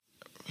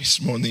This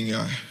morning,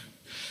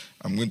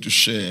 I'm going to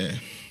share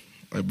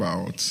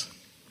about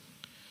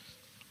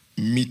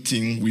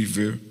meeting with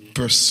the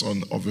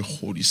person of the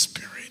Holy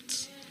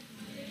Spirit.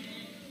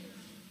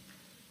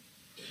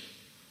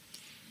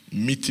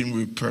 Meeting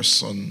with the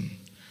person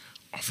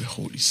of the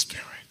Holy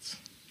Spirit.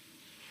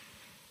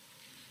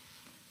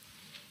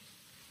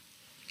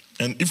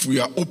 And if we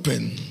are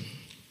open,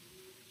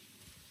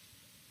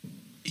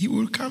 He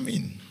will come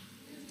in.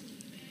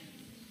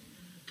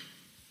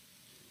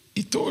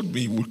 He told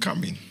me He will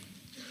come in.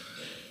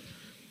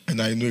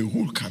 And I know He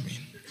will come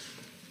in.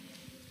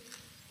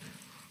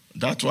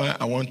 That's why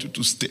I want you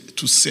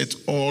to set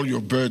all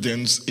your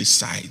burdens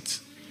aside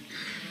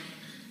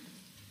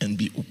and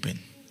be open.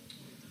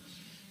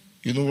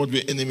 You know what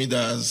the enemy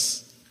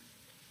does?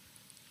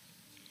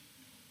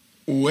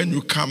 When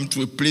you come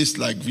to a place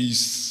like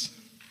this,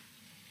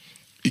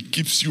 it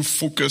keeps you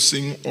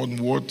focusing on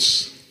what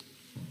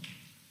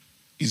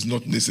is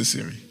not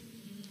necessary.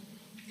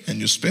 And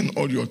you spend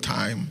all your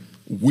time,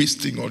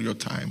 wasting all your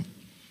time,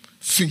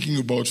 thinking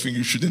about things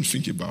you shouldn't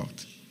think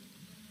about.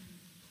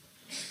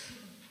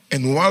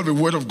 And while the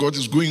word of God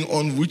is going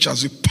on, which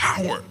has a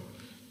power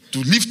to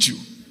lift you,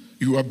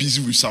 you are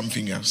busy with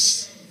something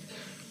else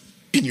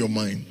in your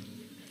mind.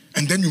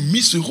 And then you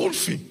miss the whole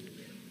thing.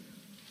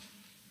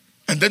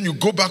 And then you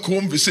go back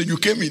home, they say you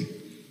came in.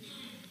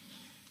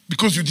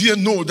 Because you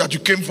didn't know that you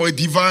came for a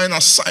divine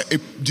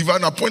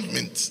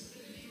appointment.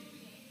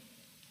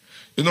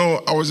 You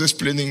know, I was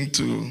explaining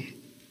to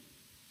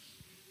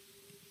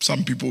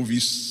some people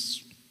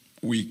this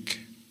week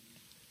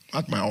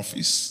at my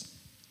office.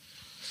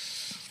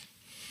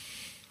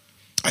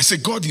 I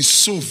said, God is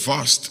so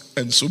vast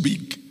and so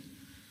big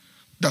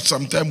that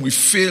sometimes we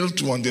fail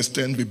to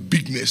understand the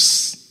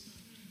bigness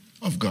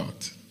of God.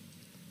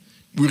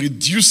 We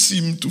reduce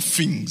Him to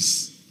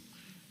things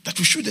that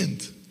we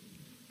shouldn't.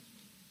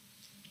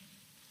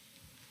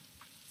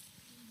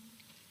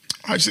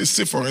 I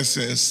say for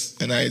instance,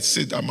 and I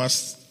said I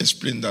must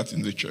explain that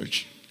in the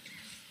church.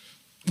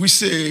 We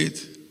said,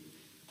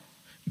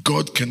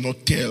 God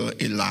cannot tell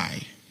a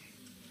lie.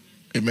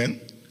 Amen?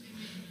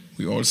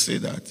 We all say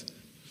that.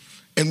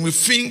 And we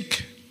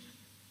think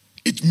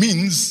it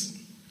means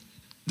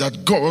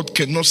that God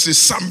cannot say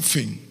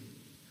something.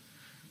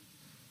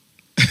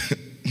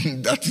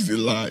 That is a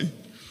lie.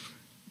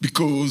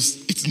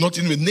 Because it's not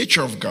in the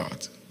nature of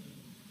God.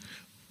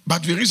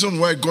 But the reason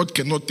why God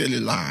cannot tell a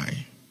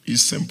lie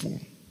is simple.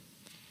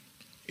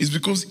 It's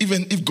because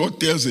even if God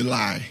tells a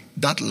lie,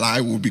 that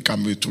lie will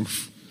become the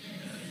truth.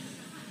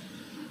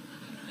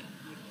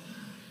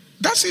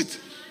 That's it.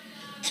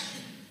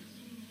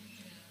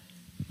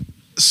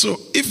 So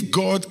if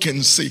God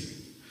can say,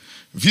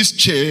 this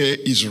chair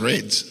is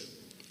red,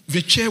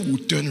 the chair will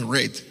turn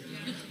red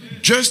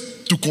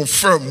just to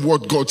confirm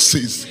what God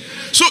says.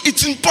 So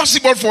it's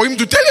impossible for Him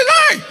to tell a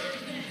lie.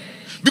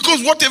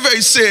 Because whatever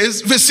He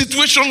says, the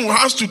situation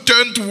has to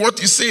turn to what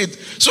He said.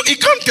 So He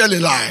can't tell a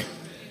lie.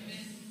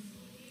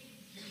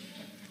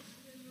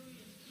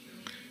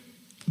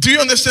 Do you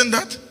understand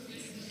that?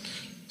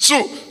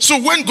 So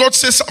when God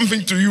says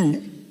something to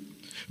you,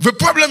 the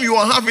problem you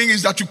are having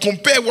is that you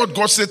compare what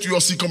God said to your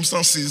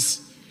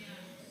circumstances.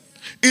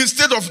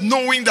 Instead of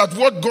knowing that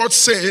what God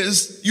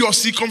says, your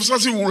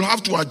circumstances will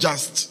have to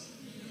adjust.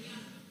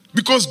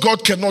 Because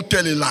God cannot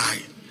tell a lie.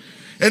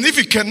 And if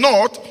He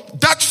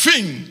cannot, that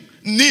thing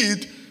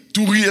need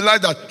to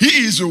realize that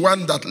He is the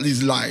one that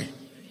is lying.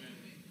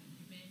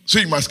 So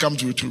you must come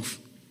to the truth.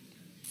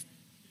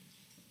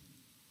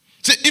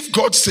 See, if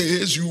God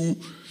says you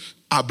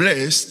are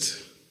blessed,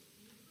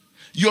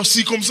 your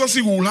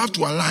circumstances will have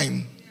to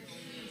align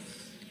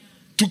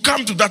to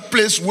come to that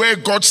place where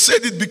God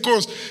said it,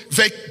 because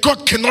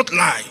God cannot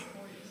lie.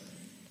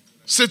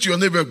 Say to your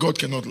neighbor, God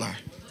cannot lie.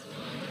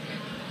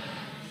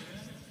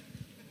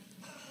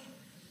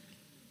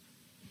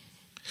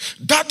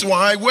 That's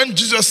why when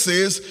Jesus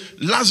says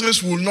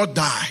Lazarus will not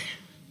die,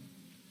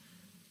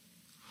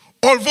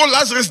 although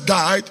Lazarus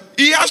died,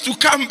 he has to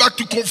come back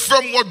to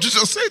confirm what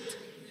Jesus said.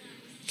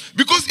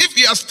 Because if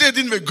he had stayed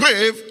in the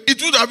grave,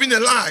 it would have been a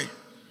lie.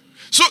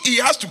 So he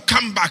has to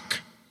come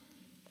back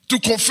to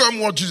confirm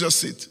what Jesus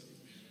said.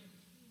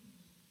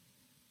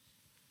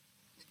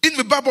 In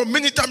the Bible,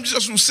 many times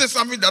Jesus will say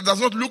something that does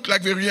not look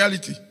like the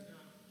reality.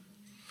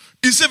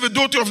 He said the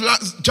daughter of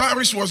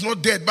Jairus was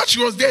not dead, but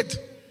she was dead.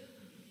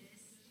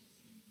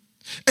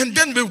 And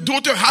then the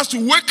daughter has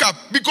to wake up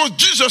because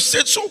Jesus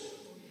said so.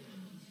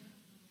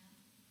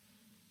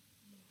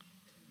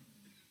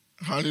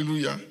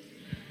 Hallelujah.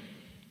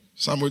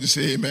 Somebody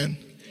say amen. Amen.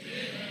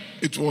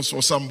 It was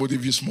for somebody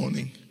this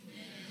morning.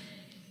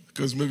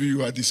 Because maybe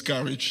you are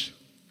discouraged.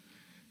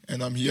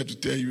 And I'm here to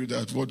tell you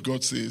that what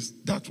God says,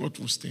 that's what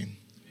will stand.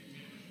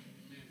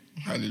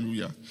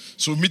 Hallelujah.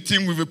 So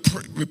meeting with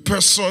the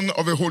person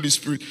of the Holy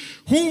Spirit.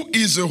 Who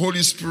is the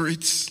Holy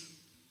Spirit?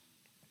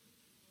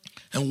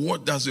 And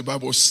what does the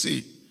Bible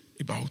say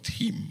about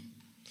Him?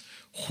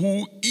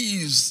 Who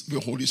is the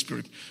Holy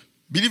Spirit?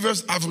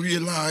 Believers have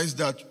realized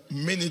that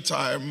many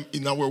times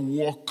in our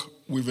walk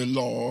with the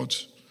Lord,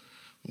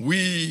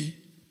 we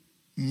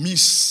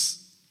miss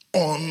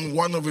on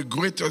one of the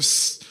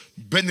greatest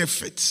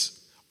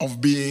benefits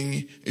of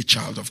being a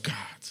child of God.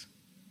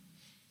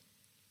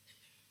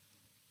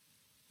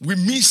 We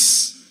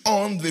miss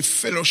on the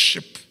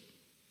fellowship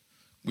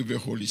with the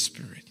Holy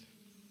Spirit.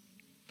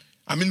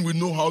 I mean, we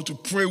know how to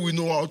pray, we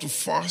know how to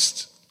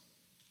fast,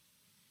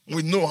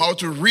 we know how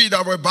to read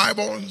our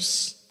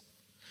Bibles,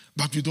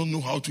 but we don't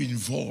know how to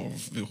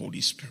involve the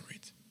Holy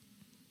Spirit.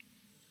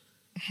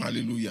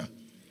 Hallelujah.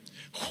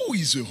 Who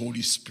is the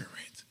Holy Spirit?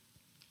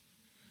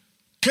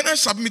 Can I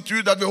submit to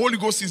you that the Holy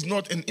Ghost is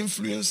not an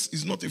influence,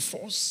 is not a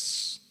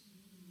force?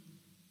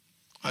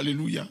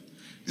 Hallelujah.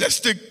 Let's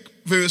take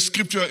the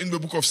scripture in the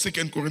book of 2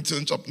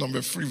 Corinthians chapter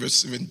number 3 verse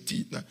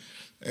 17.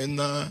 And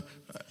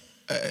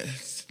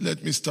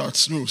let me start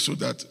slow so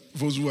that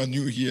those who are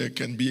new here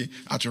can be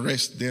at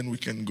rest, then we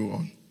can go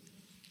on.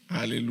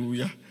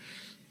 Hallelujah.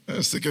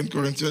 2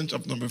 Corinthians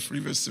chapter number 3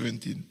 verse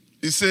 17.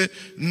 It says,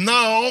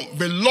 now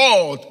the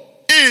Lord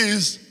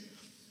is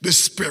the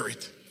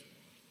Spirit.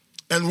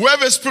 And where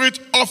the Spirit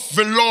of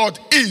the Lord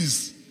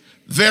is,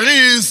 there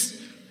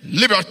is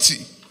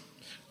liberty.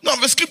 Now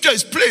the scripture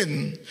is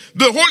plain.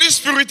 The Holy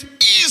Spirit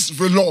is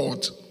the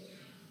Lord.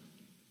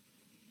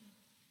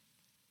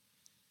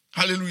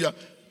 Hallelujah.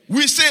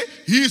 We say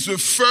he is the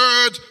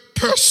third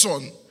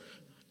person.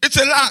 It's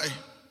a lie.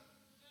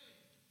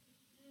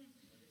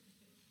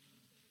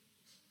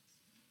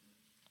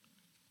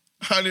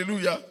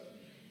 Hallelujah.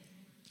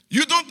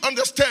 You don't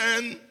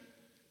understand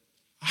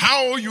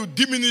how you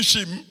diminish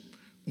him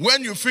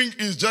when you think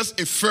he's just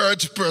a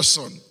third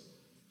person.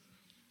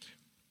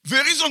 The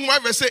reason why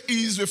they say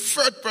he is the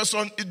third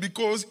person is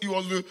because he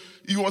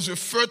was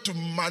referred to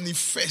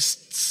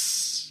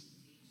manifest.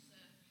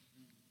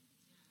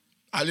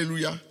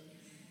 Hallelujah.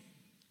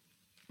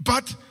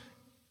 But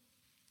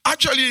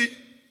actually,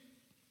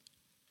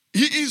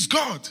 he is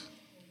God.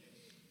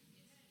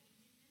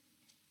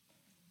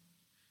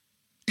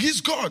 He's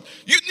God.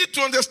 You need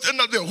to understand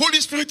that the Holy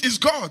Spirit is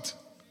God.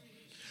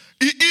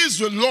 He is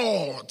the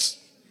Lord.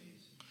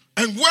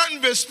 And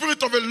when the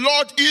Spirit of the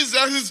Lord is,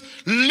 there is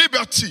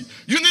liberty.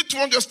 You need to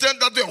understand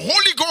that the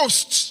Holy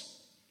Ghost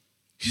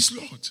is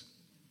Lord.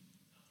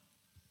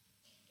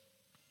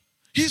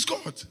 He's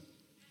God.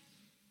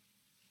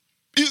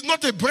 He's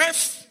not a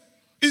breath.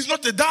 He's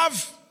not a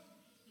dove.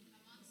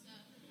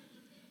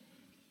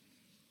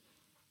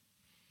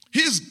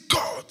 He's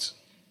God.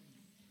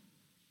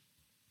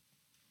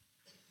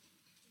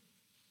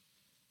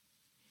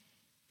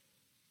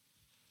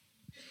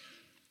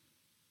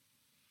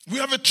 We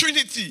have a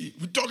Trinity.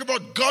 We talk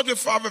about God the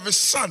Father, the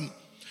Son,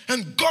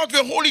 and God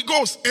the Holy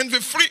Ghost, and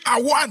the three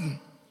are one.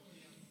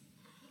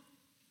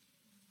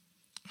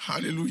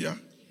 Hallelujah.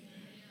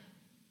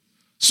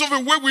 So the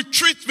way we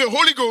treat the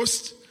Holy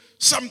Ghost,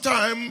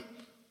 sometimes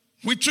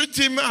we treat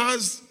him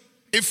as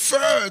a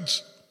third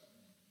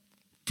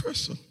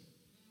person.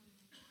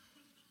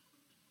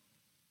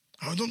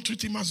 I don't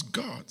treat him as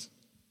God.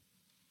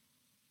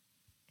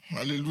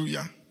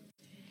 Hallelujah.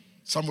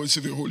 Somebody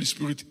say the Holy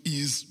Spirit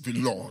is the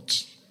Lord.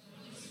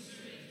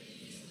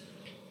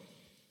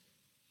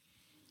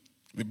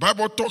 The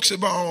Bible talks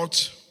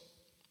about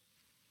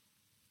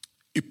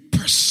a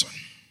person.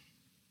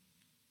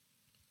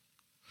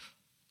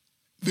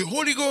 The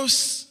Holy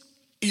Ghost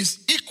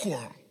is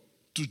equal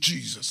to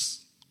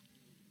Jesus.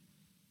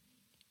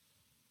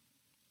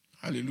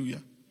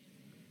 Hallelujah.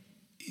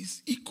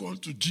 He's equal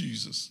to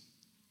Jesus.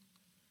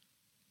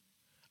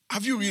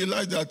 Have you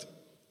realized that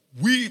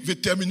the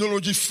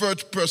terminology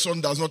third person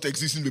does not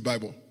exist in the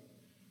Bible?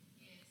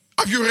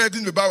 Have you read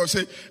in the Bible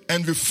say,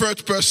 and the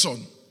third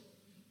person?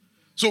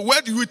 So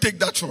where do we take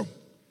that from?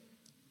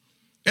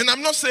 And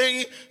I'm not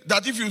saying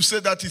that if you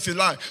say that it's a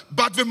lie,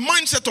 but the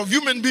mindset of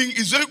human being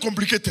is very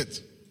complicated.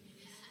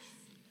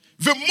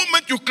 The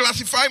moment you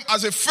classify him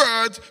as a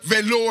third,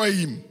 they lower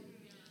him.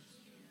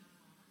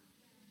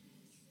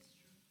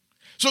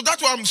 So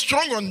that's why I'm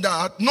strong on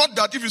that. Not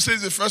that if you say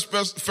it's the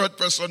third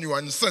person, you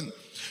understand.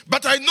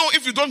 But I know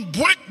if you don't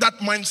break that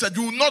mindset,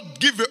 you will not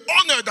give the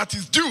honor that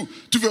is due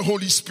to the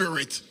Holy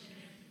Spirit.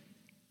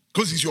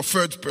 Because he's your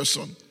third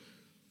person.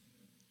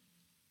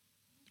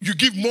 You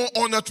give more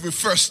honor to the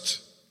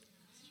first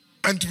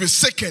and to the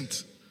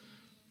second,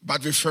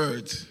 but the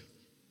third.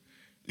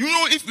 You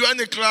know, if you're in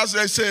a class,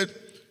 I said,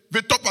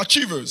 the top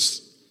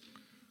achievers.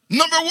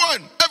 Number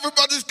one,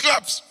 everybody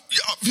claps.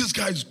 Yeah, this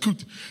guy is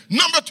good.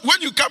 Number two,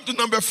 when you come to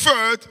number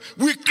third,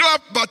 we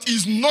clap, but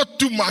it's not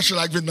too much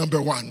like the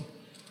number one.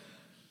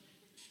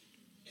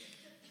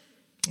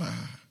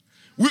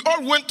 We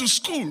all went to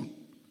school,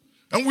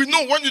 and we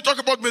know when you talk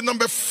about the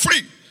number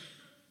three,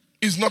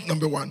 it's not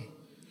number one.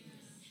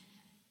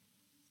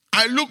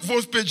 I looked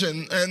those pages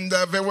and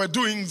they were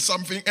doing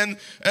something and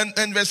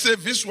they said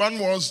this one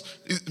was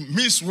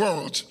Miss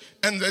World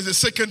and there's a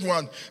second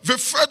one. The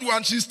third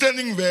one, she's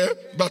standing there,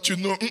 but you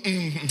know,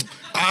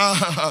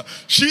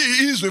 she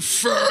is the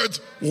third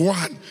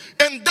one.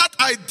 And that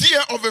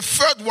idea of a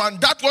third one,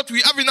 that's what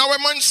we have in our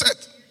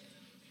mindset.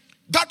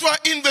 That's why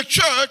in the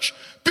church,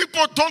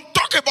 people don't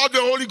talk about the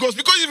Holy Ghost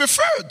because he's the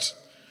third.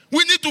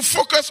 We need to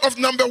focus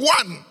on number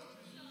one.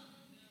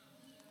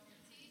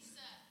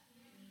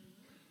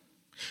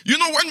 You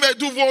know, when they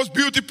do those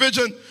beauty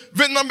pageant,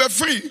 the number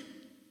 3,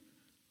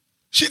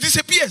 she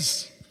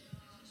disappears.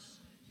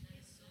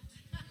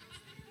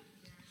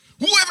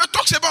 Whoever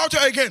talks about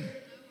her again.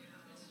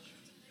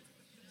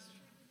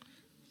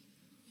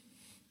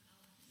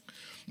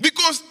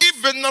 Because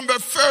if the number 1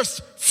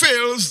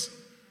 fails,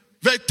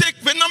 they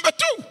take the number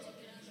 2.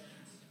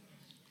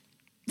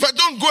 They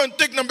don't go and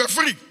take number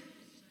 3.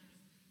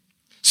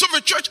 So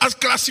the church has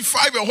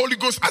classified the Holy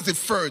Ghost as a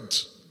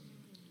 3rd.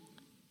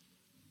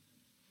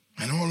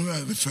 And all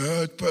the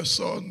 3rd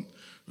person,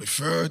 the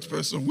 3rd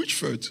person.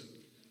 Which 3rd?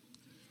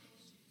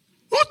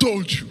 Who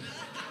told you?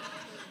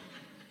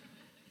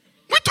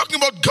 We're talking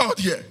about God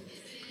here.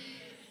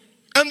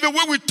 And the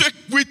way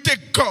we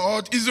take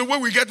God is the way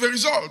we get the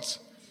results.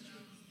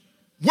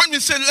 When we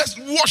say let's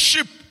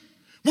worship,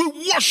 we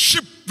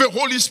worship the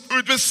Holy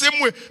Spirit the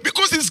same way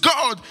because He's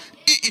God.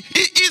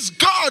 He is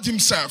God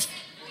Himself.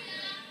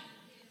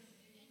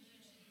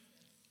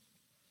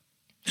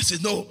 I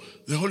said, no,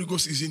 the Holy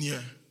Ghost is in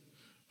here.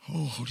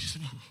 Oh, Holy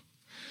Spirit.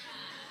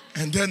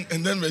 And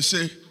then they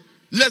say,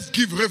 let's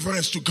give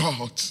reverence to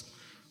God.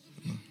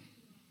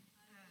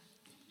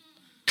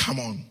 Come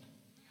on.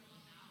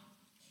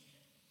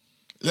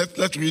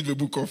 Let's read the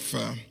book of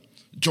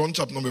John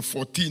chapter number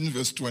 14,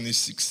 verse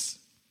 26.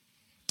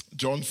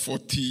 John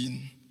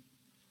 14,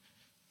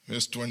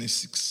 verse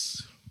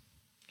 26.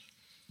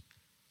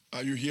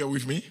 Are you here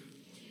with me?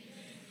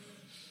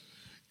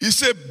 He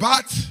said,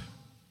 but,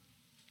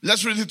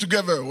 let's read it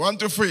together. 1,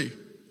 2, 3.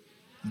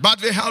 But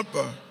the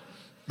Helper,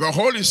 the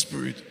Holy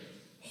Spirit,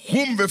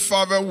 whom the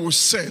Father will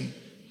send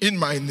in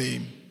my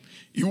name,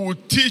 He will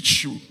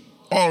teach you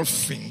all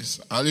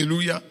things.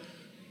 Hallelujah.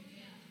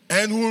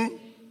 And will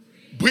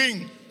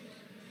bring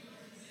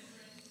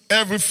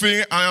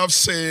everything I have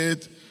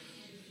said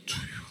to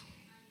you.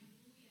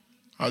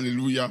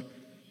 Hallelujah.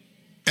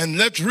 And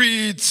let's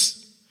read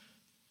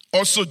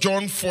also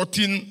John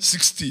 14,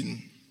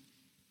 16.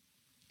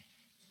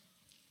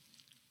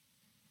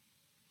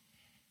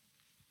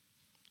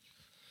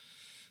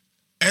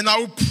 And I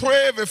will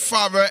pray the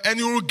Father, and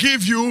He will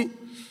give you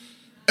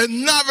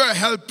another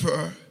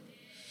helper,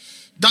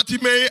 that He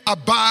may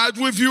abide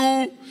with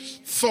you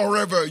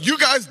forever. You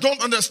guys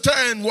don't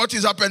understand what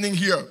is happening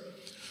here.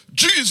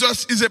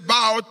 Jesus is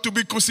about to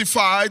be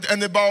crucified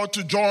and about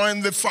to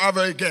join the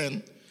Father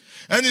again.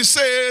 And He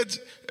said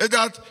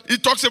that He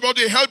talks about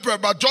the helper,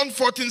 but John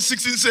 14,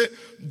 16 says,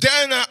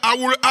 then I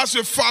will ask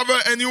the Father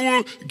and He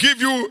will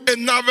give you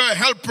another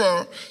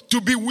helper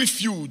to be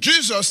with you.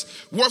 Jesus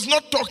was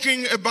not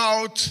talking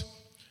about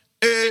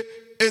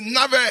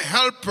another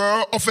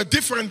helper of a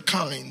different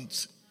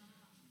kind.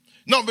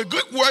 Now, the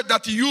Greek word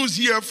that He used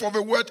here for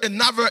the word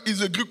another is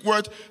the Greek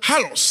word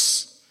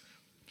halos.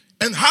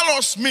 And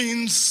halos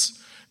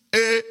means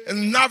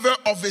another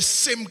of the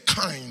same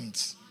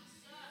kind.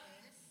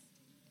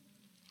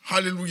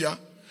 Hallelujah.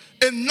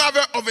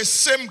 Another of the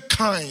same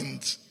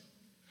kind.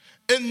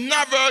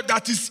 Another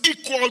that is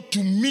equal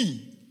to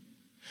me.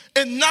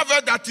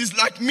 Another that is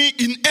like me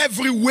in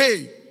every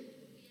way.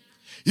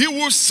 He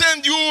will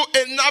send you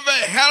another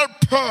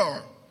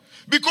helper.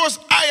 Because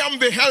I am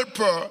the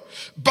helper.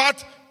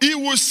 But He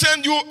will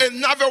send you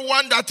another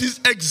one that is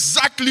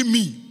exactly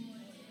me.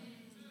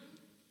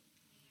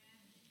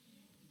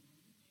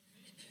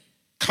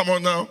 Come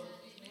on now.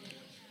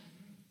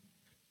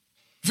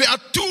 There are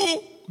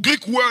 2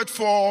 Greek words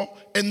for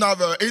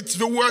another. It's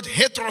the word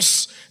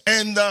heteros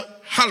and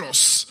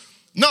halos.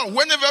 Now,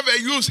 whenever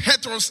they use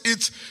heteros,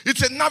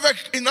 it's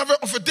another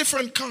of a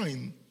different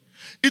kind.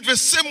 It's the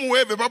same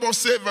way the Bible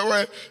says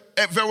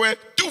there were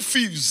 2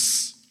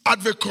 thieves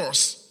at the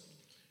cross.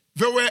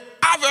 There were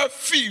other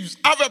thieves,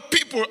 other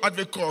people at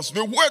the cross.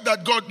 The word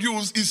that God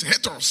used is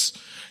heteros.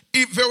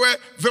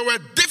 They were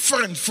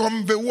different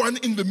from the one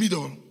in the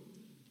middle.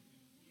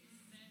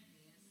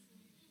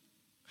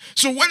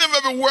 So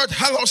whenever the word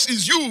halos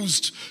is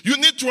used, you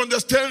need to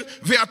understand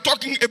they are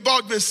talking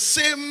about the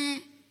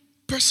same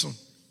person.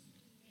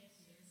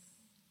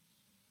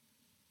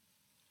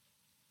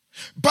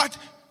 But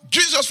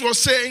Jesus was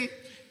saying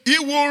He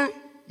will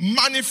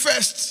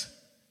manifest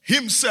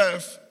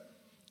Himself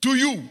to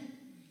you.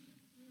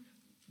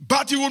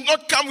 But He will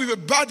not come with a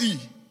body.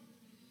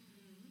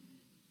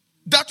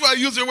 That's why I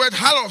use the word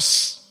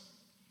halos.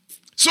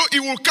 So He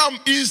will come,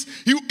 He's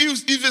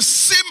the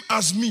same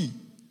as me.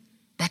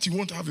 But He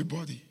won't have a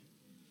body.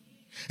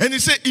 And He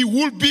said He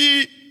will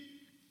be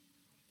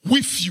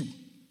with you.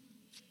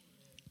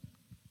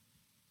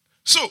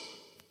 So,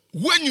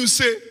 when you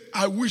say,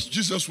 I wish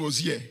Jesus was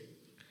here,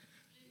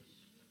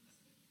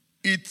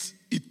 it's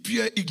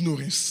pure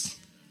ignorance.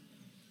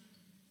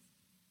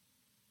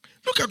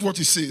 Look at what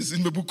He says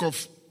in the book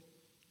of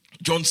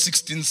John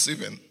 16,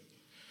 7.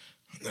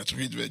 Let's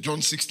read there.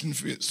 John 16,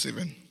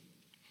 7.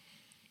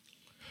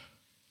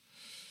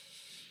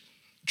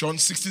 John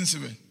 16,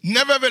 7.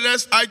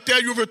 Nevertheless, I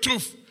tell you the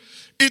truth.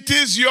 It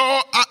is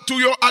to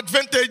your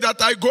advantage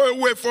that I go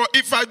away, for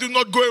if I do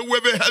not go away,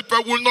 the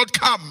helper will not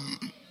come.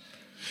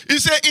 He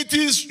said, it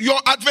is your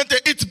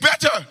advantage. It's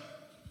better.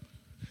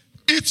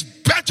 It's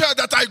better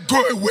that I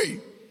go away.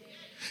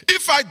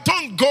 If I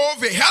don't go,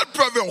 the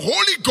helper, the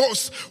Holy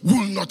Ghost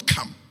will not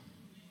come.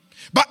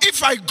 But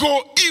if I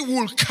go, he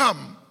will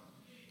come.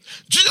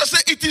 Jesus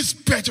said it is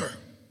better.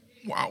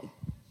 Wow.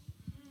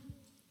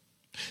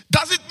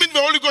 Does it mean the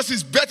Holy Ghost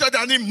is better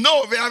than him?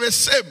 No, they are the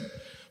same.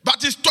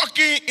 But he's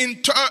talking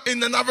in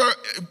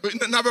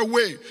another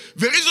way.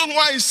 The reason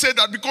why he said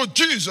that, because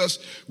Jesus,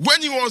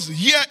 when he was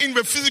here in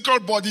the physical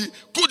body,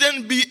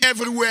 couldn't be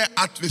everywhere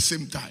at the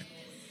same time.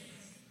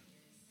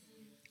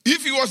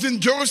 If he was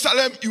in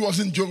Jerusalem, he was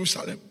in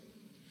Jerusalem.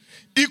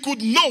 He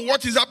could know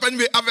what is happening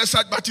the other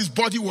side, but his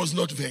body was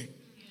not there.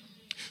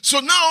 So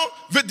now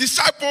the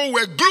disciples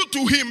were glued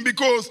to him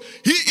because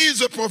he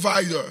is a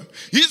provider.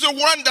 He's the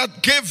one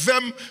that gave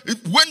them,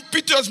 when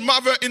Peter's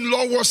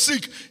mother-in-law was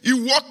sick, he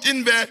walked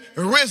in there,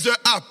 raised her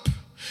up.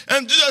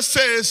 And Jesus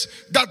says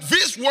that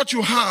this what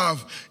you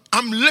have,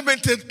 I'm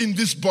limited in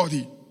this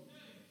body.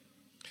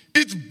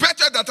 It's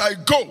better that I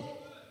go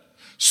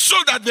so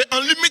that the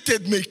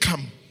unlimited may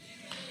come.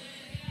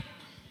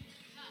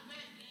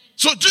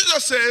 So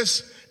Jesus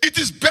says, it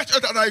is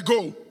better that I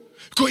go.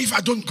 Because if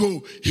I don't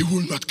go, he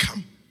will not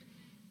come.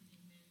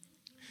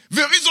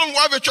 The reason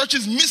why the church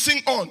is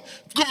missing on,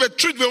 because they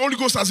treat the Holy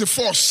Ghost as a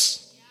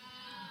force.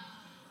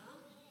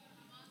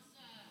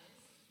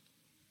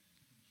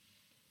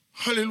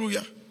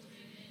 Hallelujah.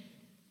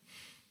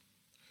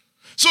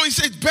 So he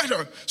said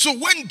better. So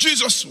when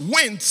Jesus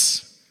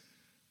went,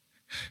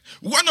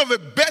 one of the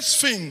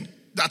best things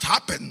that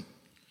happened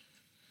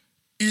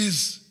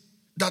is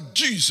that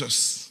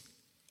Jesus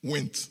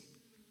went.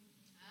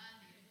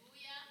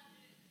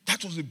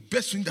 That was the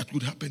best thing that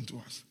could happen to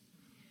us.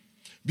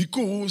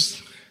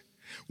 Because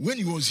when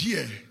he was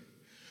here,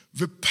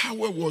 the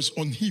power was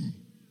on him.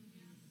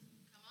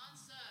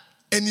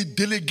 And he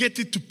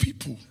delegated to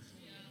people.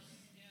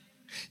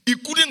 He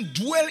couldn't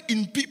dwell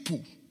in people.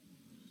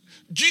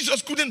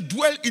 Jesus couldn't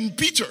dwell in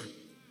Peter.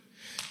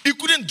 He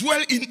couldn't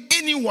dwell in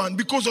anyone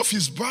because of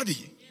his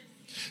body.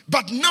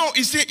 But now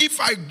he said,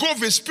 if I go,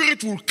 the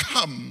Spirit will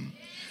come.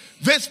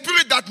 The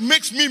Spirit that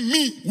makes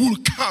me will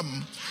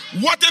come.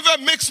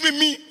 Whatever makes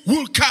me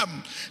will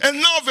come.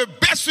 And now the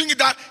best thing is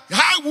that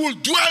I will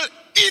dwell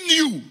in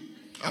you.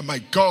 Oh my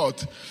God.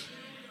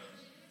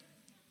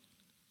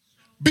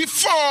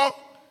 Before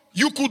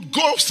you could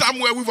go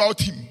somewhere without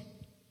him.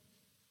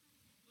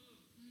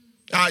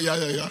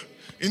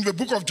 In the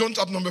book of John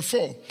chapter number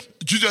 4,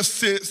 Jesus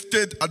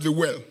stayed at the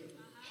well.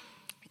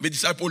 The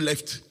disciples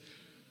left.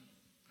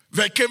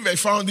 They came, they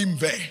found him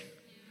there.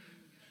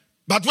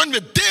 But when the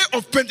day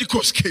of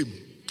Pentecost came,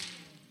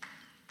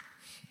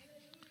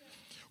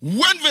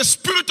 when the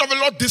Spirit of the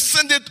Lord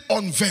descended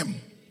on them,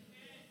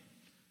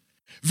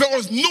 there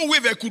was no way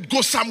they could go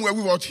somewhere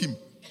without him.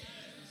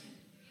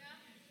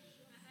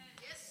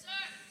 Yes, sir.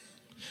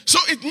 So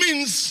it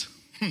means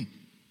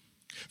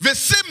the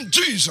same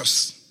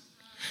Jesus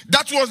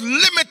that was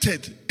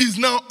limited is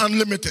now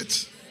unlimited.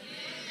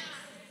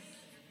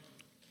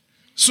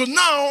 So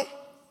now,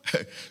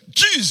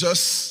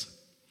 Jesus,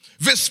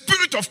 the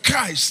Spirit of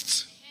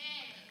Christ,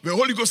 the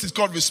Holy Ghost is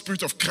called the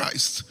Spirit of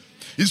Christ.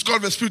 It's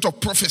called the Spirit of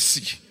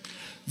prophecy.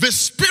 The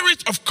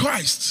Spirit of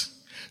Christ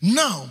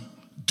now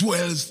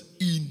dwells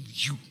in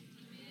you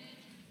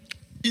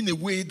in a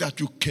way that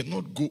you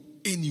cannot go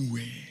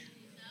anywhere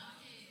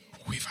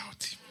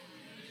without him.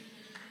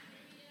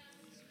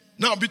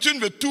 Now, between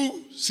the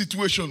two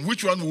situations,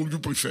 which one would you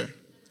prefer?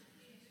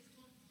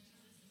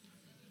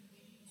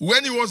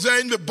 When he was there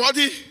in the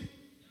body,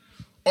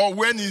 or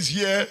when he's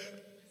here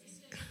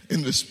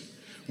in the spirit?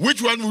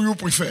 Which one will you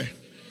prefer?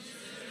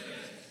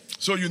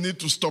 So you need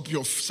to stop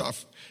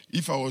yourself.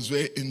 If I was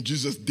there in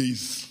Jesus'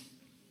 days.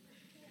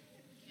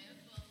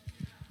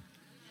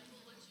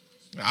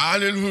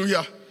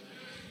 Hallelujah.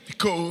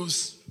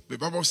 Because the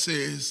Bible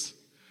says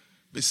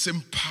the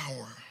same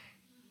power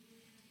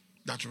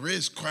that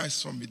raised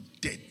Christ from the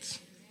dead.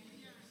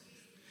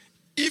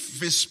 If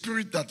the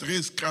Spirit that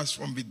raised Christ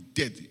from the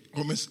dead,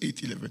 Romans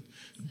 8:11,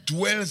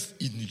 dwells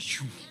in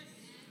you,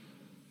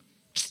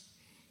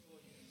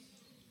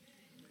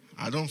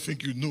 I don't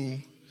think you know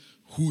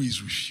who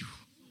is with you.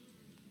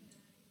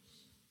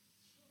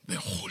 The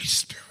Holy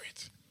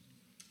Spirit.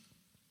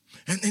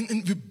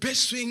 And the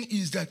best thing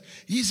is that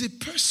he's a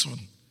person.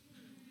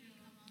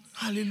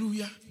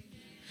 Hallelujah.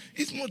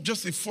 It's not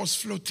just a force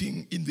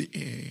floating in the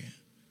air.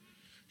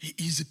 He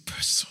is a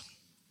person.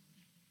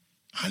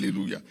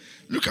 Hallelujah.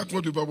 Look at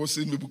what the Bible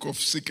says in the book of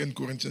 2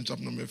 Corinthians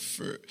chapter number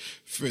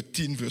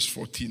 13 verse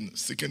 14.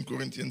 2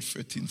 Corinthians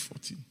 13,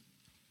 14.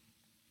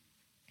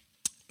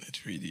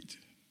 Let's read it.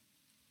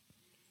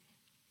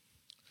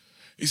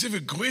 It says, the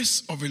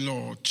grace of the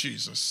Lord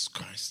Jesus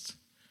Christ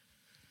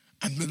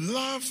and the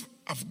love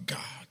of God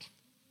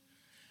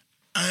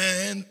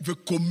and the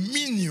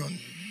communion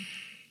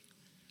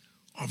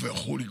of the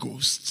Holy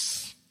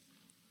Ghost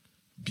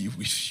be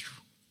with you.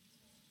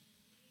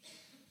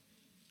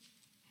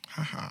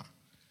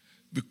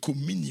 The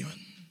communion,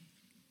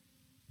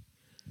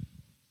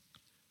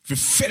 the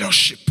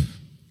fellowship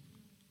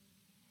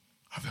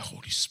of the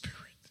Holy Spirit,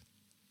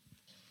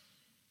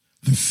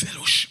 the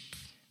fellowship.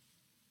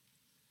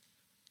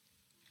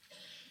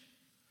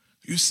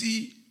 You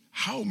see,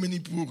 how many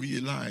people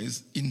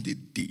realize in the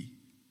day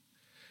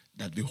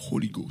that the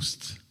Holy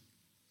Ghost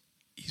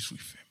is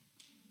with them?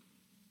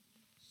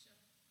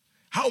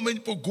 How many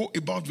people go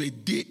about their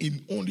day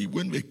in only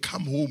when they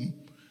come home,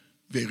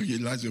 they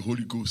realize the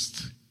Holy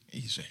Ghost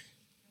is there?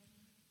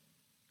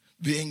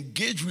 They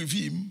engage with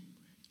him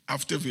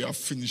after they have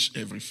finished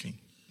everything.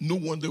 No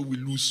wonder we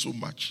lose so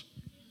much.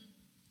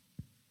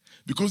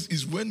 Because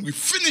it's when we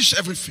finish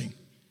everything,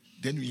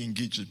 then we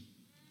engage him.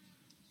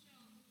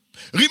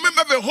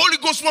 Remember, the Holy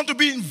Ghost wants to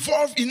be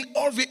involved in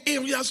all the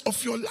areas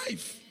of your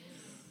life.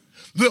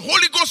 The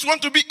Holy Ghost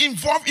wants to be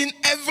involved in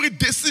every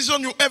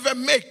decision you ever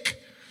make.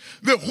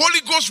 The Holy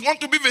Ghost wants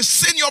to be the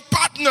senior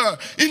partner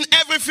in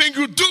everything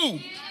you do.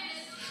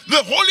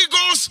 The Holy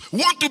Ghost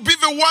wants to be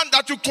the one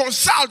that you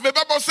consult. The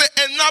Bible says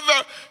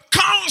another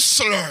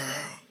counselor,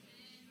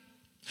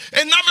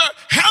 another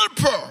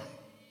helper.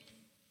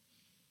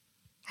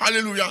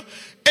 Hallelujah.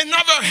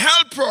 Another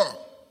helper.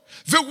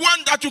 The one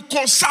that you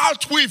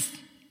consult with.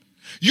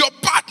 Your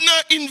partner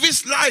in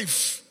this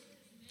life.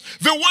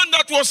 The one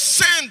that was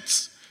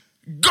sent.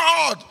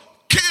 God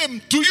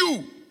came to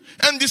you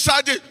and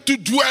decided to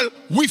dwell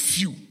with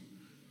you.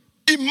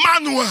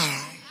 Emmanuel.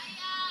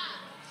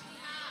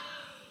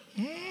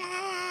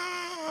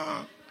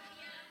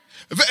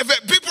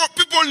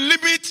 People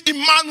limit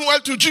Emmanuel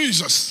to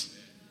Jesus.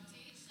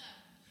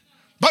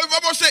 But the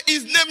Bible says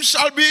his name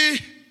shall be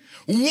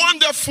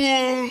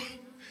Wonderful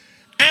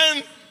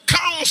and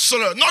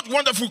Counselor. Not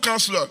Wonderful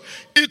Counselor.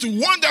 It's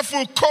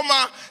Wonderful,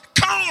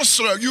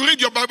 Counselor. You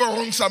read your Bible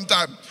wrong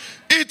sometimes.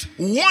 It's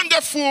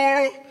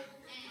Wonderful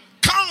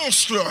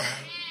Counselor.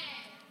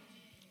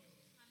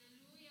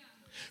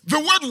 The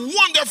word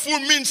wonderful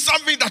means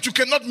something that you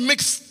cannot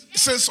make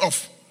sense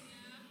of.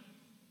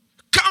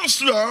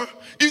 Counselor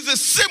is the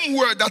same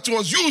word that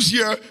was used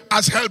here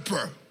as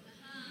helper.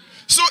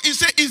 So he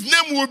said his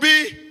name will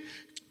be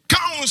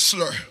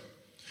Counselor.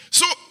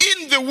 So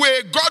in the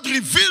way, God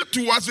revealed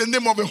to us the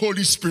name of the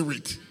Holy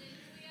Spirit.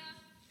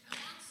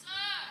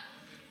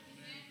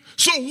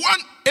 So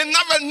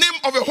another name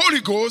of the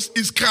Holy Ghost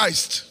is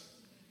Christ.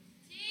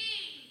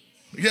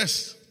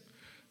 Yes.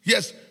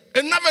 Yes.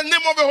 Another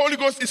name of the Holy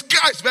Ghost is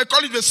Christ. They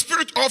call it the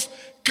Spirit of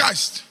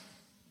Christ.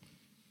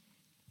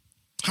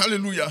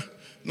 Hallelujah.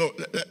 No,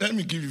 let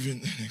me give you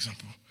an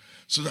example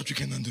so that you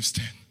can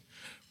understand.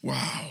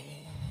 Wow.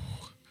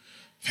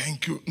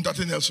 Thank you.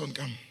 Ndate Nelson,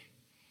 come.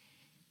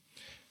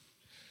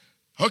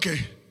 Okay.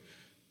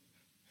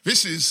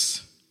 This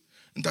is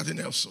Ndate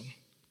Nelson.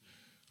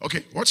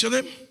 Okay, what's your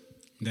name?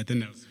 Ndate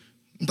Nelson.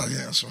 Ndate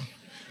Nelson.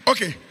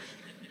 Okay.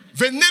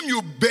 The name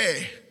you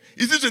bear,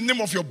 is it the name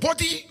of your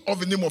body or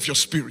the name of your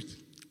spirit?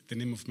 The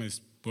name of my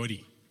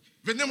body.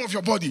 The name of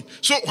your body.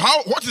 So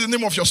what is the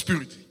name of your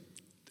spirit?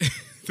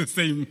 The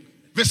same.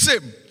 The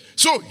same.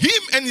 So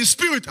him and his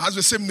spirit has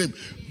the same name.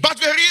 But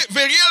the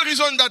real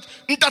reason that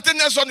Ndate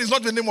Nelson is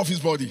not the name of his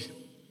body.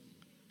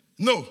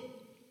 No,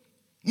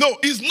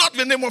 it's not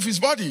the name of his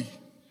body.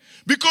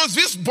 Because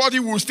this body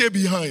will stay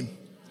behind.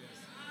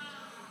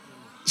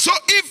 So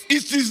if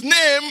it's his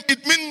name,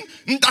 it means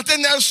Ndate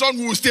Nelson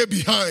will stay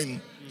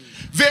behind.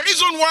 The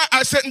reason why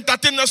I said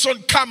Ndate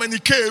Nelson come and he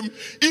came,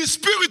 his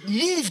spirit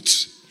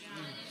moved.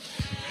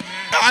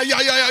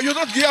 You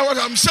don't hear what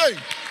I'm saying.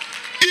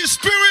 His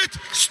spirit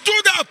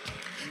stood up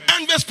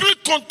and the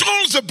spirit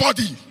controls the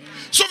body.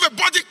 So the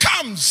body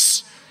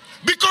comes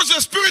because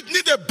the spirit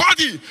needs a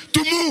body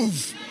to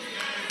move.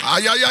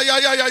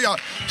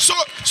 So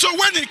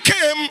when he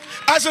came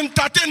as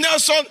Ndate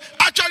Nelson,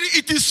 actually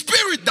it is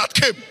spirit that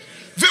came.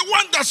 The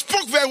one that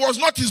spoke there was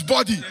not his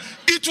body.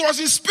 It was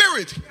his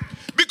spirit.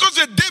 Because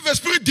the day the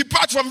spirit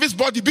departs from this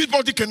body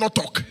cannot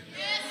talk.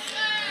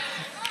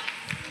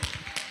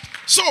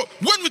 So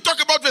when we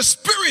talk about the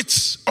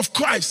spirit of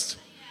Christ,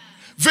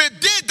 the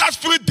day that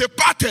spirit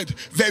departed,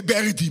 they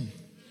buried him.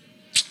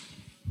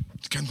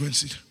 You can go and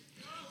sit.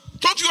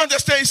 Don't you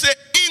understand? He said,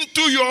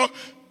 into your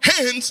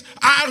hands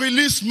I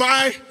release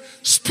my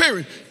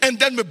spirit. And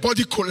then the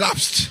body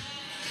collapsed.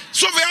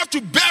 So they have to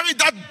bury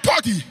that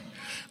body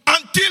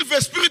until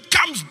the spirit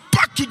comes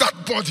back to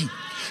that body.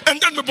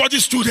 And then the body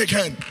stood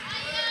again.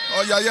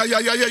 Oh,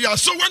 yeah.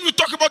 So when we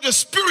talk about the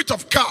Spirit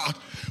of God,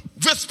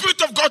 the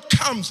Spirit of God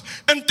comes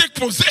and takes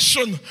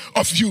possession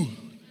of you.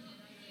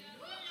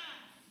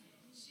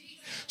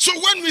 So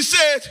when we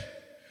said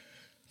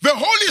the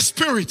Holy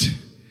Spirit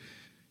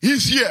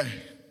is here,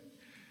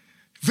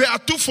 there are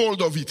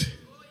twofold of it.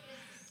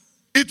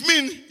 It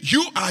means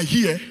you are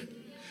here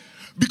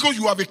because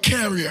you are the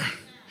carrier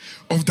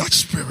of that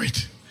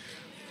Spirit.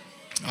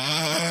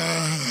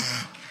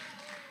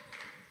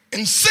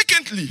 And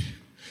secondly,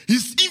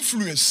 his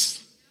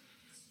influence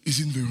is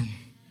in the room.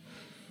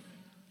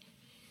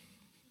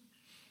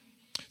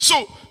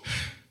 So,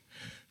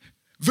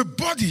 the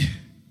body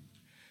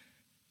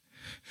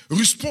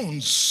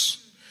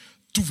responds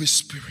to the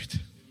spirit.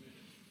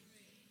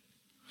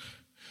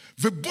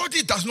 The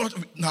body does not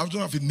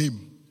have a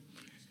name.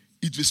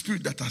 It's the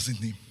spirit that has a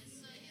name.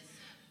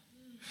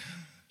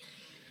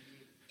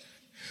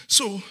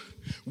 So,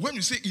 when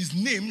you say his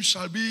name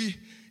shall be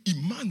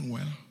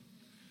Emmanuel,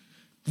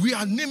 we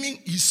are naming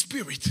his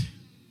spirit.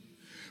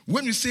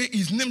 When we say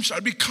his name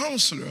shall be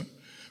Counselor,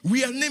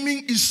 we are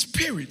naming his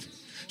spirit.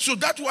 So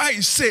that's why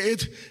he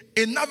said,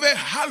 another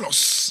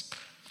halos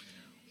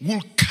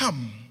will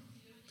come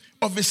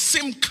of the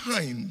same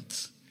kind,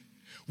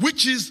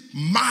 which is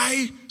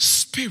my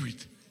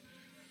spirit.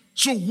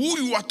 So who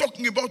you are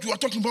talking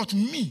about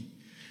me,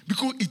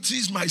 because it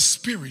is my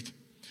spirit.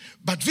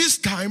 But this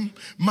time,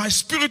 my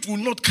spirit will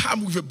not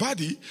come with a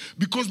body,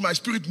 because my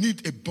spirit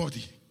needs a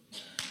body.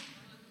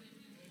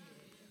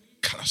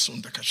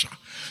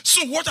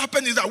 So what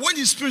happened is that when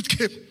his spirit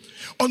came,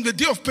 on the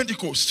day of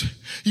Pentecost,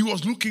 he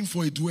was looking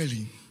for a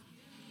dwelling.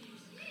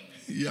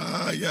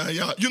 Yeah.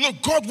 You know,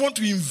 God wants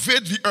to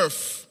invade the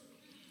earth,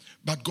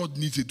 but God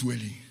needs a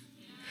dwelling.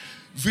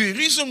 The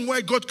reason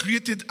why God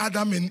created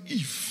Adam and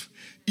Eve,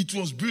 it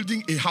was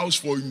building a house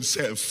for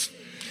himself.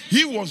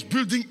 He was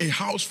building a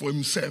house for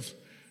himself.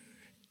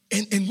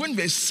 And when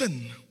there's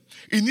sin,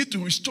 he needs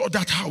to restore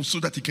that house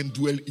so that he can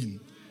dwell in.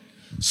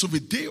 So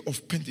the day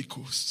of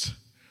Pentecost,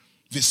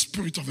 the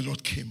Spirit of the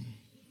Lord came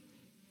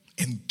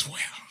and dwelt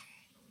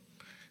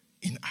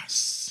in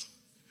us.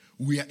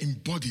 We are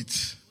embodied.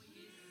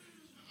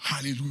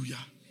 Hallelujah.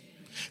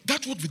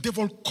 That's what the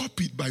devil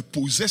copied by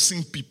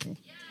possessing people.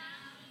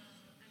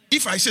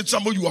 If I said to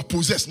somebody, you are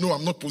possessed. No,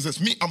 I'm not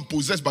possessed. Me, I'm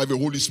possessed by the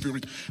Holy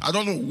Spirit. I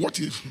don't know what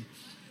it is.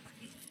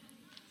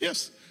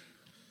 Yes.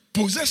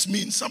 Possess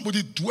means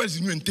somebody dwells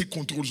in you and takes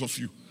control of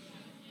you.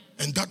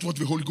 And that's what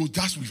the Holy Ghost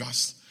does with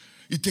us.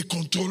 He takes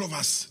control of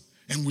us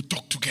and we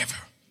talk together.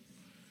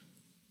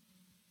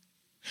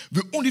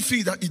 The only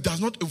thing that it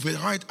does not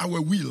override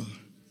our will.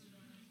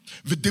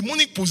 The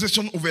demonic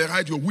possession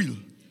overrides your will.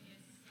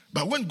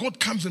 But when God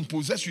comes and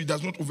possesses you, it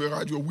does not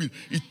override your will.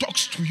 It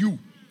talks to you.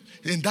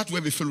 And that's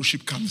where the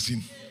fellowship comes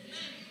in.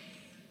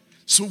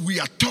 So we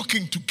are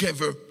talking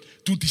together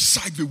to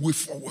decide the way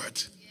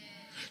forward.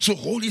 So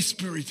Holy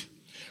Spirit,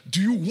 do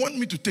you want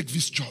me to take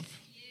this job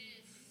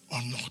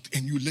or not?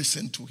 And you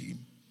listen to him.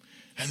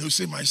 And you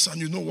say, my son,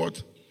 you know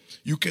what?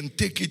 You can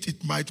take it,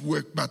 it might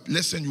work, but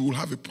listen, you will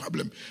have a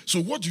problem.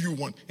 So what do you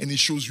want? And he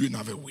shows you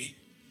another way.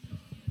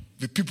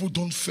 The people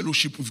don't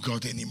fellowship with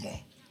God anymore.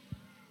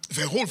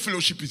 The whole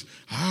fellowship is,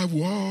 I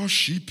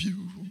worship you.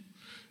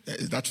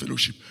 That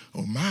fellowship.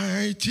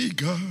 Almighty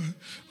God.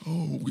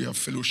 Oh, we have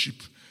fellowship.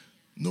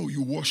 No,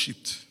 you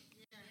worshipped.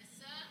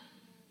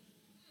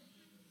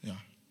 Yeah.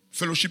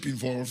 Fellowship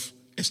involves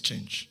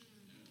exchange.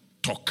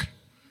 Talk.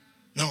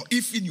 Now,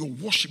 if in your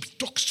worship it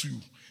talks to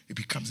you, it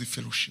becomes a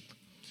fellowship.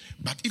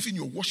 But if in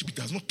your worship it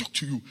does not talk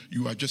to you,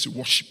 you are just a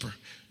worshiper.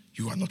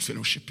 You are not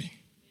fellowshipping.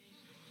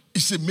 He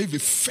said, may the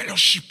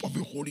fellowship of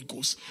the Holy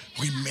Ghost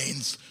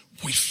remains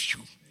with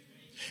you.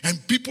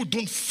 And people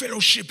don't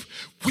fellowship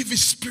with the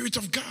Spirit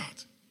of God.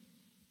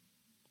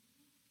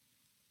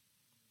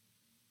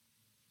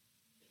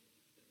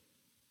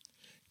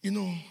 You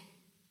know,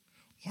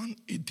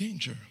 a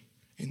danger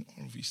in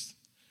all of this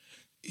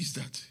is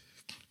that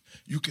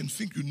you can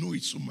think you know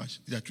it so much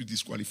that you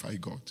disqualify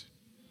God.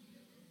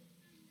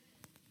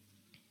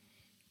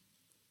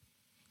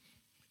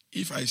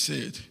 If I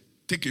said,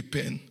 take a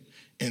pen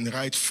and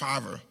write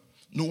Father,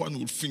 no one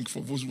will think, for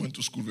those who went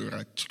to school, they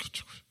write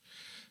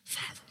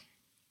Father.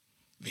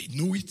 They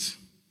know it,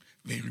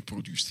 they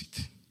reproduce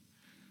it.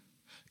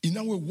 In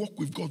our walk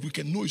with God, we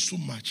can know it so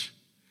much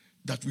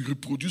that we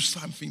reproduce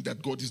something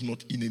that God is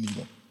not in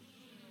anymore.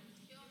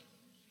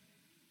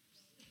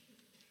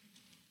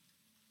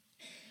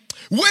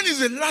 When is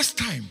the last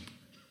time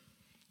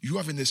you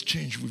have an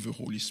exchange with the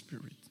Holy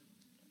Spirit?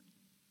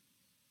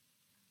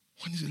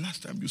 When is the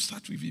last time you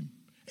sat with him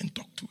and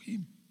talked to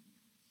him?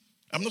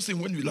 I'm not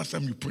saying when is the last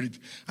time you prayed.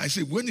 I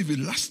say when is the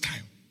last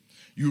time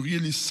you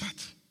really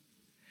sat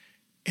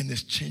and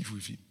exchanged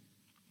with him?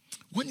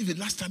 When is the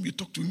last time you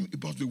talked to him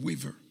about the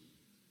weather?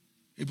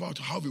 About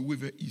how the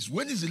weather is?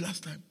 When is the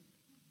last time?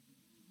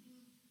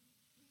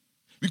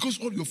 Because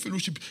all your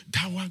fellowship,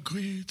 thou art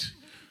great.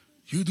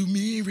 You do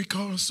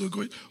miracles so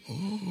great.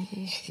 Oh,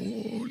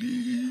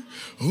 holy,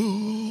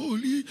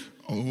 holy.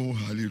 Oh,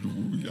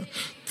 hallelujah.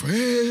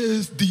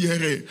 Praise the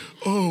Yere.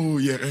 Oh,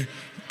 Yere.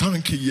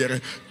 Thank you, Yere.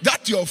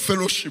 That's your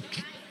fellowship.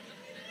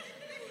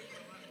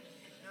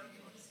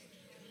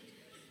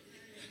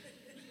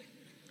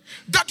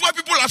 That's why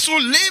people are so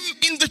lame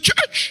in the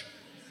church.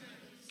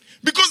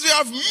 Because they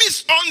have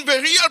missed on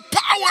the real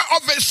power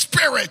of the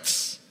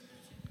Spirit.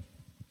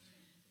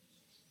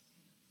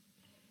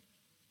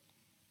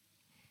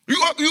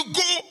 You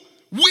go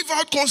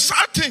without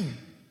consulting.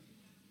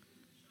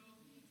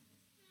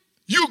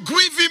 You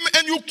grieve him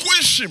and you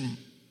quench him.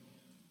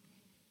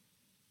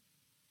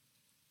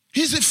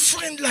 He's a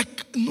friend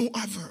like no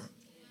other.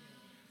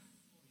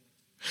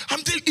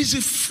 I'm telling you, he's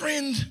a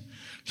friend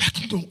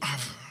like no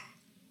other.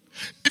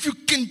 If you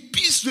can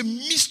piece the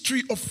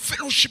mystery of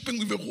fellowshipping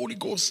with the Holy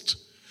Ghost,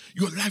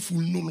 your life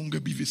will no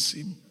longer be the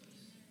same.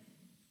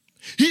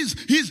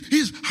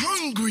 He's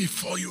hungry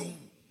for you.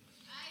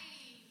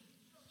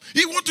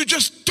 He wants to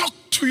just talk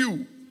to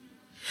you.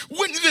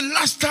 When is the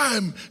last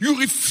time you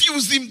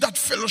refused him that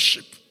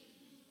fellowship?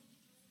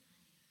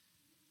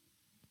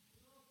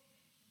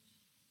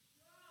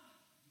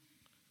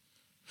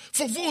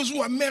 For those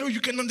who are married,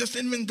 you can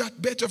understand even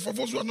that better. For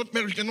those who are not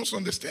married, you can also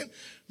understand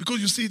because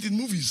you see it in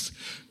movies.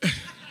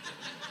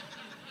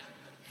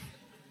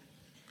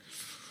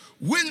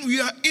 When we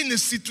are in a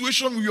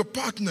situation with your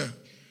partner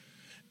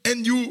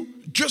and you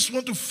just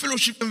want to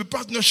fellowship and the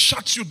partner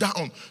shuts you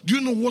down, do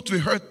you know what will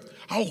hurt?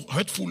 How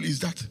hurtful is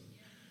that?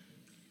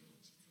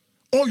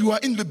 Or you are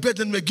in the bed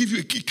and they give you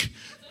a kick.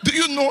 Do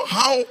you know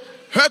how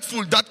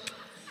hurtful that?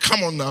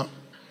 Come on now.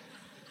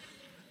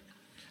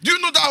 Do you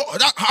know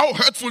how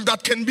hurtful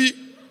that can be?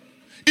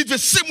 It's the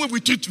same way we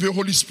treat the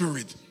Holy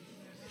Spirit.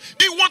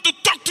 He wants to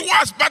talk to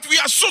us, but we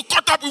are so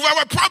caught up with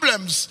our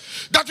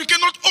problems that we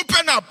cannot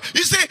open up.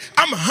 He said,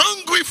 I'm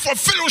hungry for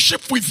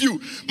fellowship with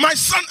you. My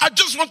son, I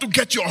just want to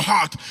get your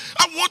heart.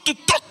 I want to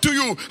talk to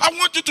you. I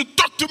want you to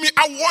talk to me.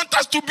 I want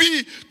us to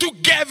be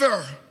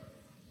together.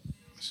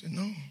 I said,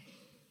 no,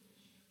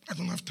 I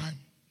don't have time.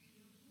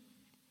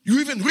 You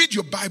even read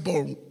your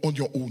Bible on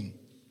your own.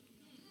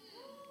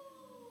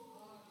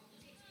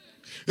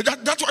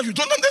 That's why you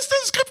don't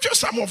understand scripture,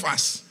 some of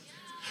us.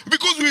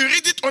 Because we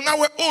read it on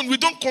our own. We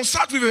don't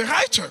consult with a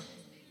writer.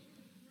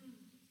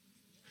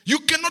 You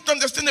cannot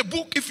understand a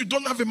book if you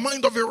don't have the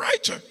mind of a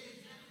writer.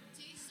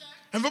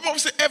 And the Bible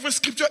says every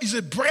scripture is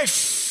a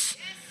breath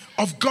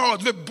of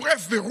God. The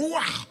breath, the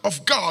ruach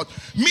of God.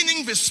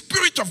 Meaning the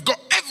Spirit of God.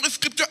 Every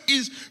scripture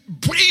is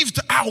breathed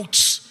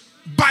out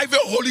by the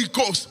Holy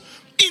Ghost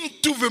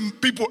into the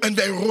people and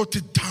they wrote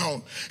it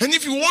down. And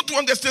if you want to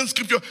understand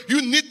scripture,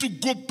 you need to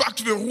go back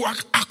to the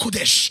Ruach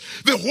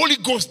HaKodesh, the Holy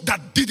Ghost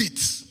that did it.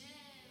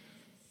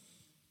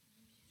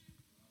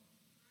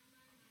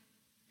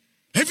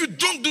 If you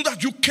don't do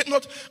that, you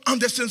cannot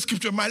understand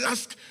scripture. My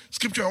last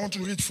scripture I want to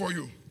read for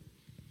you.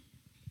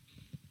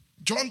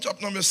 John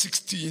chapter number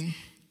 16,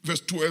 verse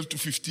 12 to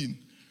 15.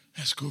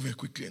 Let's go very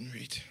quickly and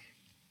read.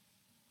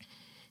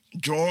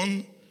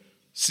 John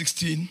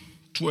 16,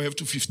 12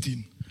 to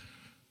 15.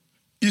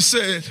 He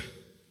said,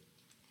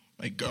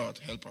 my God,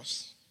 help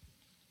us.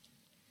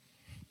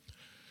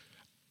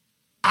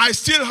 I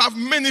still have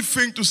many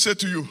things to say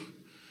to you,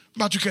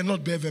 but you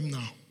cannot bear them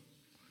now.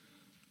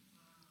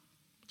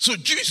 So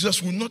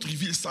Jesus will not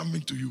reveal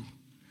something to you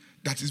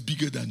that is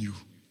bigger than you.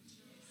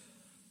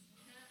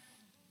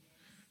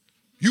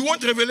 You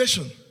want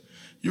revelation?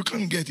 You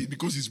can't get it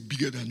because it's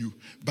bigger than you.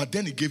 But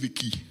then he gave a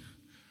key.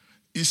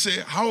 He said,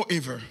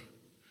 however,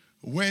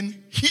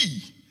 when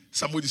he,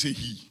 somebody say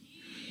he,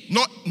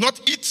 not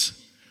it,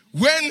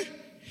 when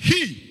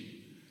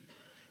he,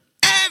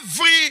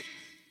 every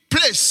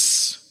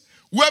place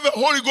where the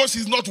Holy Ghost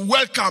is not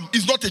welcome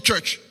is not a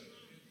church.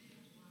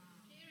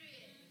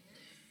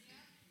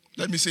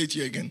 Let me say it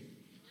here again.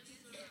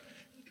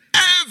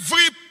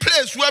 Every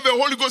place where the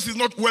Holy Ghost is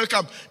not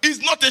welcome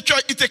is not a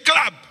church, it's a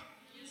club.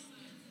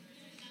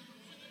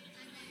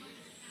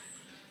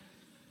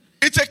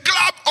 It's a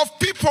club of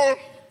people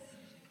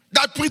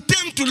that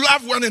pretend to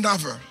love one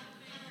another.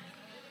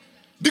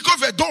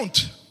 Because they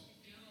don't.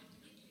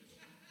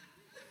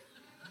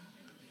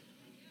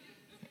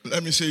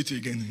 Let me say it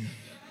again.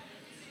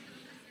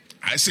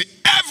 I say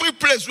every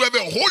place where the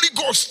Holy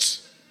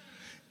Ghost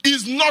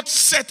is not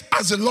set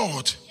as a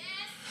Lord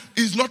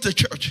is not a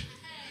church.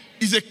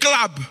 It's a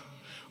club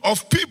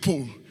of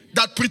people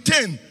that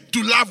pretend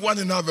to love one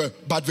another,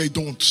 but they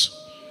don't.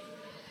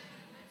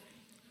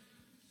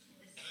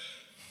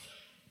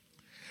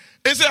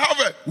 He said,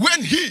 however,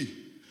 when he,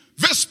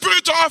 the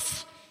Spirit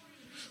of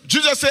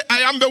Jesus said,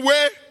 I am the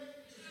way.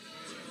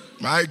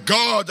 My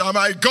God, oh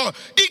my God.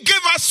 He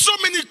gave us so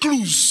many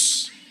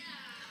clues.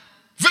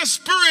 The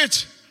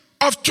Spirit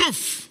of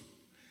truth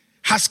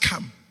has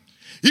come.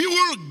 He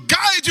will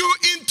guide you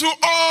into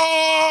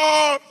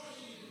all.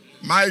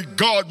 My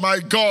God, my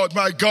God,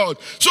 my God.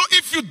 So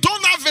if you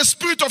don't have the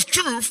Spirit of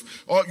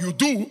truth, or you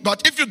do,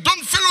 but if you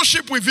don't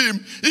fellowship with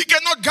him, he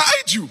cannot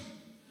guide you.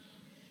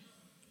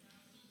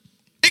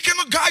 He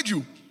cannot guide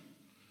you.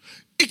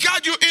 He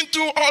guides you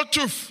into all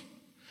truth.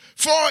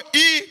 For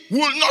he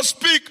will not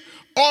speak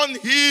on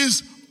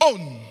his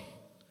own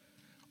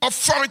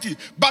authority.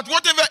 But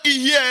whatever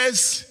he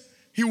hears,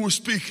 he will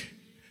speak.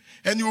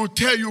 And he will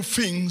tell you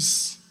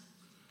things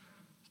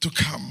to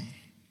come.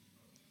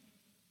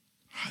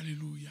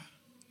 Hallelujah.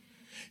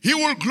 He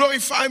will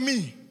glorify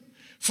me.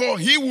 For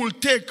he will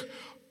take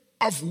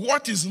of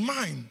what is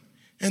mine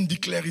and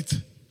declare it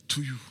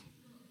to you.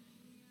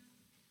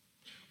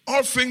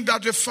 All things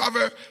that the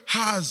Father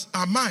has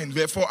are mine.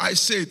 Therefore I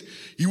said,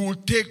 he will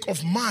take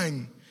of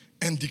mine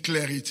and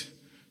declare it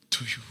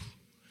to you.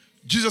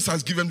 Jesus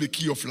has given the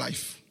key of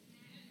life.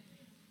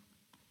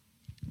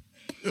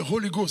 The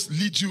Holy Ghost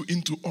leads you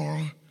into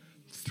all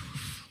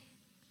truth.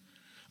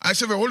 I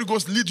said the Holy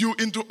Ghost leads you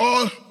into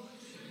all.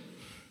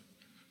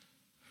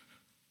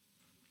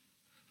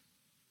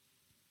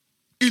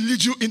 He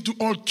leads you into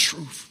all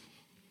truth.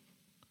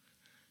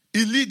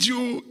 He leads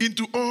you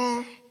into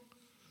all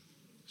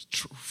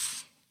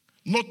truth.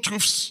 Not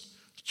truths,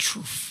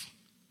 truth.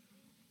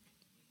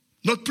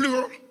 Not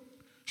plural,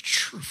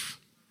 truth.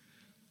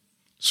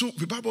 So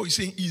the Bible is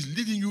saying he's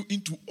leading you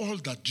into all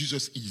that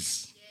Jesus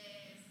is.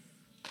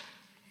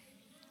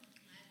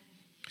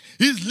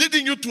 He's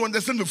leading you to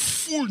understand the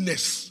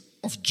fullness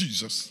of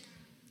Jesus.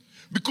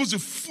 Because the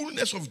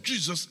fullness of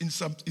Jesus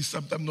is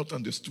sometimes not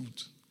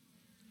understood.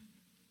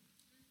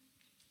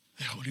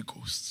 The Holy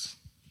Ghost.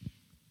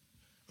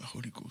 The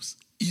Holy Ghost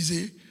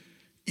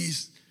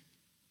is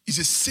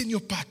a senior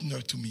partner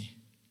to me.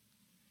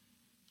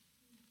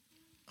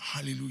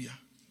 Hallelujah.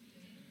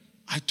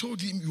 I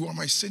told him, you are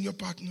my senior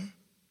partner,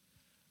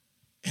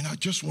 and I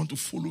just want to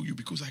follow you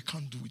because I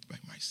can't do it by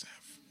myself.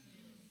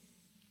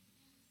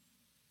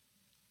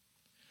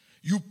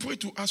 You pray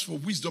to ask for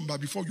wisdom,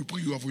 but before you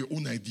pray, you have your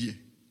own idea.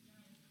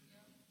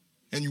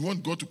 And you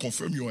want God to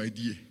confirm your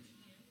idea.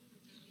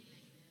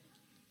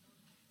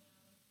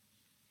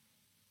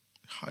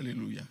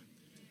 Hallelujah.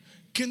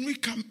 Can we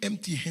come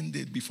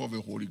empty-handed before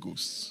the Holy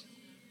Ghost?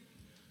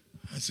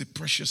 As a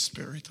precious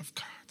Spirit of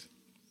God.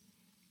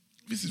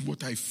 This is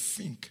what I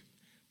think,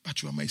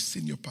 but you are my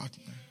senior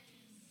partner.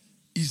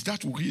 Is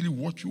that really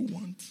what you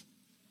want?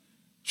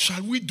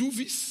 Shall we do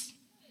this?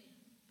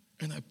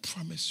 And I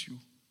promise you,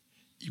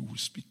 he will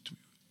speak to you.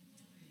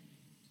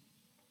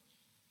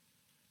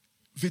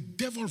 The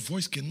devil's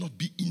voice cannot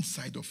be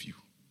inside of you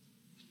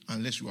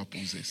unless you are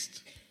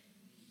possessed.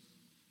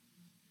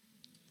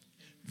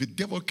 The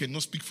devil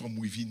cannot speak from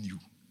within you.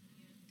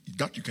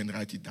 That you can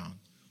write it down.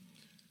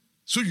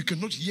 So you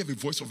cannot hear the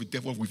voice of the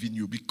devil within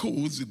you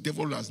because the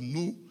devil has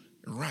no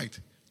right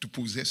to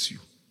possess you.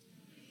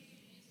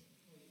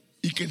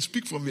 He can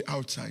speak from the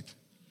outside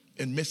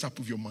and mess up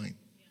with your mind.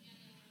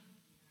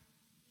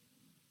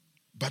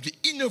 But the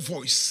inner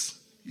voice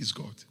is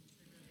God.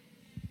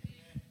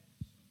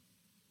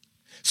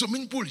 So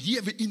many people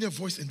hear the inner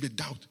voice and they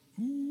doubt.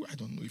 Ooh, I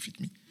don't know if it's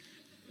me.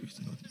 If it's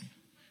not me.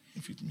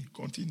 If it's me,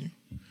 continue.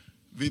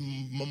 The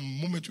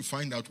moment you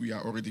find out, we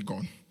are already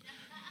gone.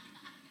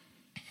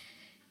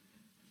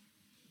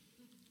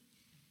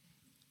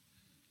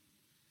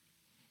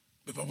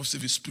 The Bible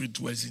says the Spirit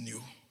dwells in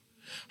you.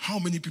 How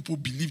many people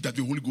believe that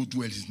the Holy Ghost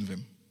dwells in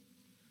them?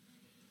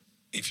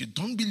 If you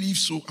don't believe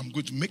so, I'm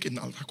going to make an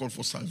altar call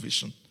for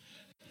salvation.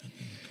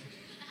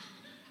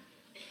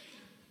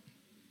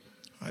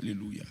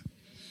 Hallelujah.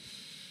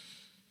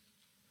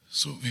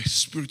 So the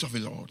Spirit of the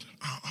Lord,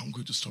 I'm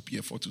going to stop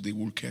here for today.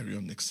 We'll carry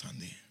on next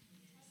Sunday.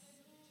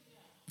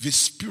 The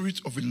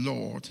Spirit of the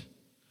Lord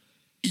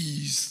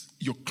is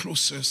your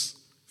closest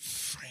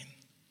friend.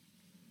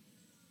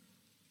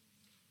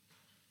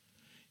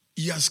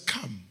 He has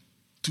come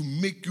to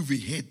make you the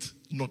head,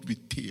 not the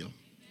tail.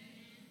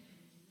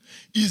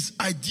 His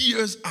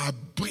ideas are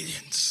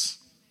brilliant.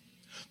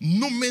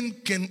 No man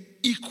can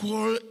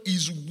equal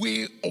his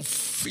way of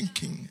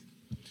thinking.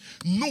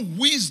 No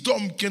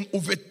wisdom can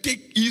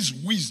overtake his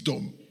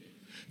wisdom.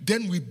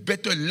 Then we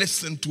better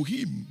listen to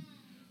him.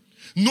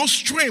 No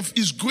strength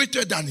is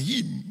greater than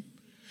him.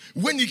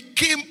 When he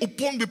came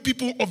upon the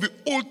people of the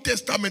Old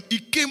Testament, he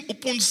came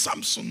upon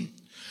Samson.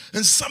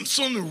 And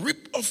Samson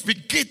ripped off the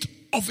gate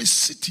of a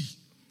city.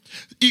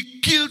 He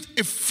killed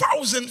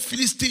 1,000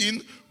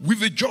 Philistines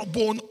with a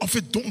jawbone of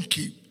a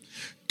donkey.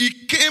 He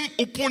came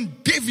upon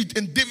David,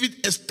 and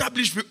David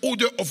established the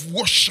order of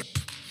worship.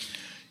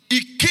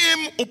 He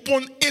came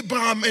upon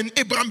Abraham, and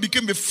Abraham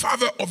became the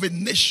father of the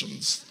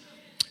nations.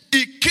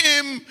 He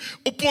came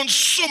upon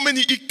so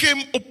many. He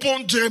came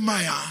upon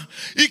Jeremiah.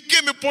 He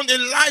came upon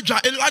Elijah.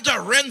 Elijah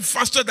ran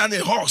faster than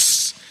a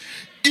horse.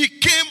 He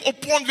came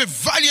upon the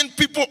valiant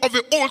people of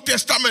the Old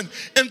Testament,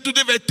 and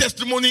today their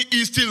testimony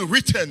is still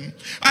written.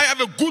 I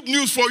have a good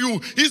news for you.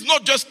 He's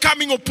not just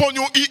coming upon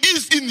you, he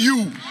is in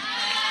you.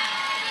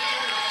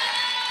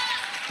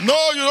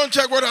 No, you don't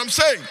check what I'm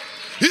saying.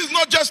 He's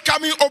not just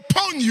coming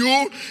upon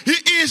you,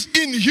 he is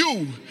in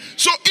you.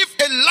 So if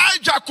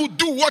Elijah could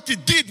do what he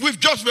did with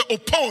just the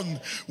upon,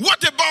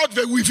 what about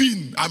the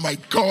within? Oh my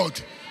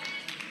God.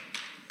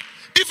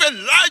 If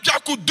Elijah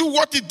could do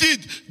what he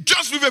did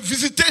just with a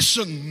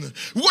visitation,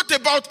 what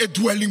about a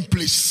dwelling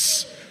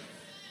place?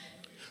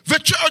 The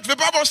church, the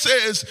Bible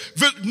says,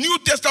 the New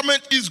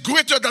Testament is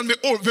greater than the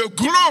old. The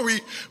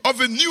glory of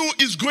the new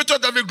is greater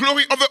than the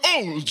glory of the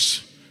old.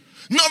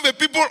 Now the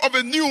people of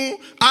the new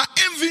are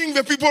envying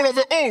the people of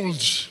the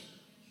old.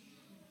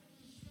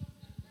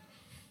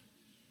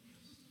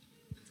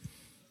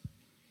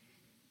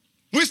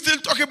 We still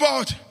talk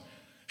about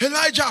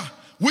Elijah,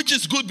 which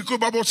is good because the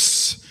Bible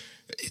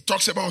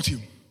talks about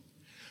him.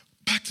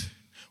 But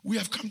we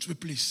have come to a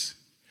place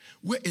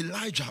where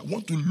Elijah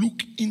wants to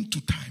look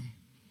into time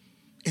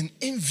and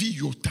envy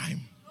your time.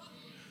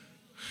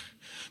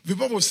 The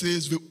Bible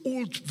says the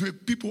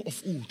people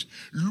of old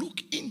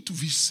look into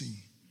this thing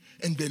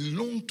and they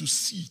long to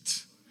see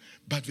it,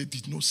 but they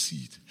did not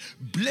see it.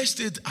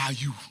 Blessed are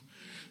you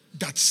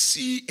that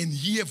see and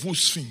hear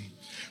those things.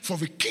 For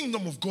the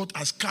kingdom of God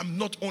has come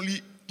not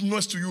only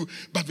next to you,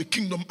 but the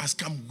kingdom has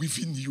come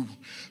within you.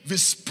 The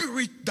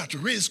Spirit that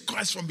raised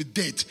Christ from the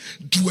dead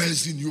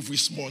dwells in you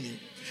this morning.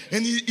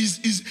 And he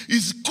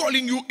is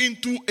calling you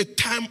into a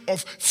time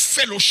of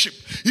fellowship.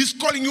 He's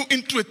calling you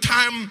into a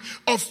time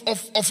of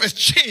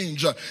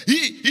exchange.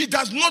 He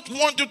does not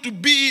want you to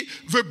be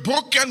the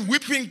broken,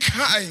 weeping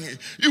kind.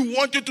 He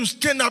wants you to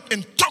stand up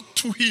and talk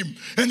to him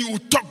and he will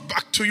talk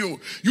back to you.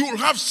 You will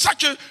have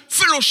such a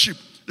fellowship,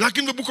 like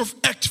in the book of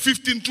Acts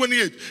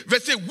 15:28. They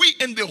say, we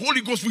and the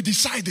Holy Ghost, we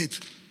decided.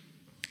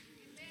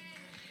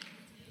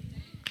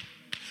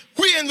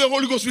 We and the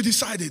Holy Ghost, we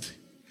decided.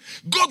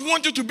 God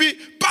wants you to be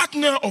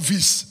partner of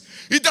his.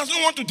 He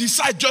doesn't want to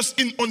decide just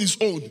on his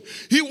own.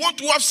 He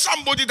wants to have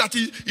somebody that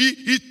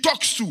he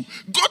talks to.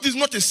 God is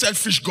not a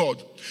selfish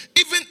God.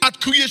 Even at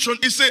creation,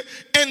 he said,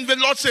 and the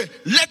Lord said,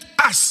 let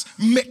us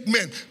make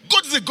men.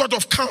 God is a God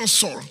of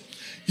counsel.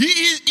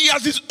 He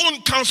has his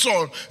own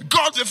counsel.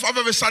 God the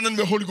Father, the Son, and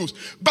the Holy Ghost.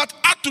 But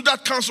add to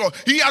that counsel,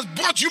 he has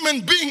brought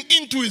human being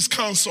into his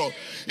counsel.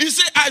 He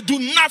said, I do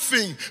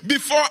nothing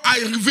before I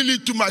reveal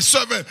it to my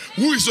servant,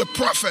 who is a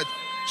prophet.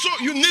 So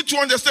you need to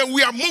understand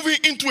we are moving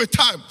into a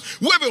time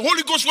where the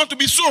Holy Ghost wants to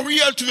be so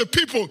real to the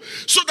people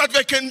so that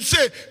they can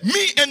say,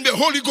 me and the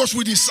Holy Ghost,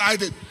 we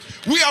decided.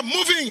 We are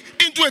moving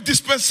into a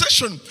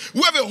dispensation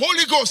where the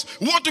Holy Ghost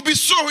wants to be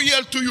so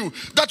real to you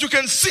that you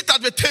can sit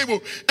at the table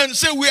and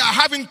say, we are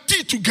having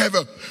tea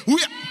together.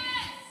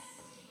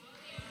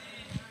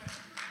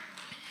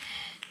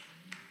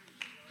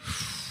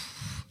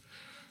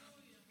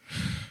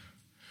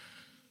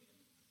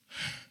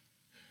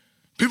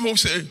 People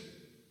say,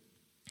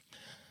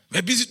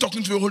 we're busy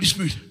talking to the Holy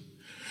Spirit.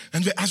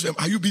 And they ask them,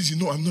 are you busy?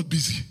 No, I'm not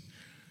busy.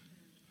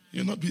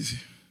 You're not busy.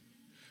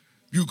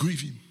 You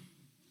grieve him.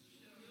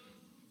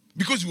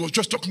 Because he was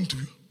just talking to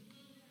you.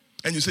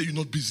 And you say you're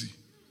not busy.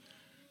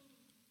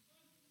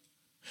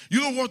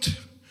 You know what?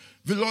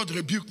 The Lord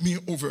rebuked me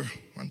over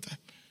one time.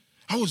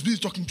 I was busy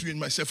talking to you and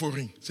my cell phone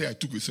ring. Say I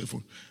took the cell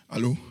phone.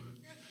 Hello?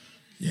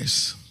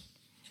 Yes.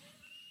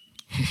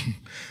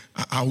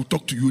 I will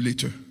talk to you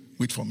later.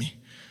 Wait for me.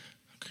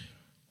 Okay.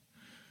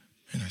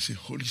 And I said,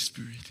 Holy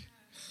Spirit.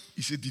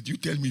 He said, did you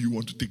tell me you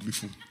want to take the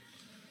phone?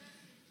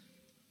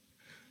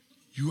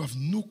 You have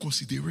no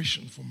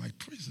consideration for my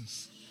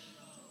presence.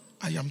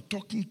 I am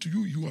talking to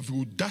you. You have the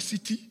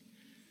audacity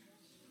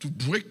to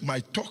break my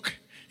talk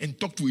and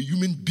talk to a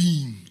human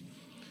being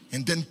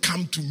and then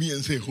come to me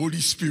and say, Holy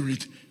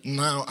Spirit,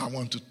 now I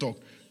want to talk.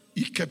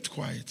 He kept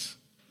quiet.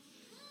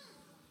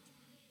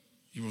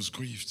 He was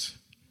grieved.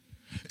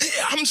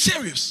 I'm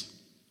serious.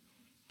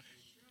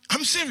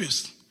 I'm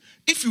serious.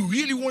 If you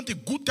really want a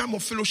good time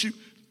of fellowship,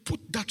 put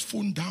that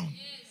phone down.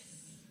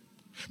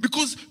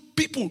 Because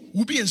people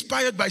will be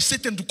inspired by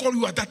Satan to call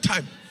you at that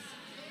time.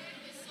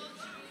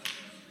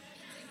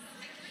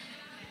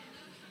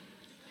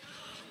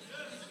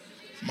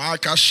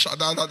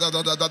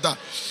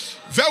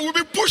 They will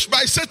be pushed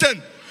by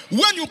Satan.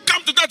 When you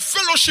come to that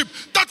fellowship,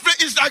 that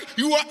is like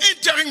you are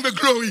entering the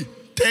glory.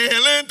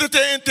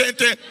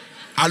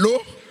 Hello?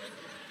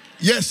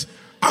 Yes,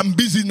 I'm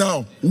busy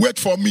now. Wait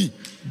for me.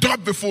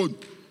 Drop the phone.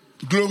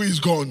 Glory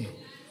is gone.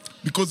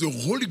 Because the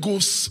Holy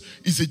Ghost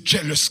is a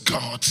jealous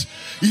God.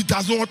 He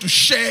doesn't want to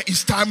share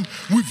his time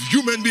with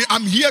human beings.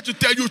 I'm here to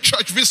tell you,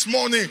 church, this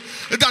morning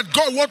that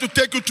God wants to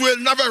take you to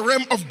another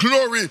realm of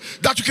glory,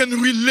 that you can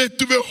relate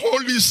to the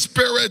Holy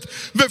Spirit,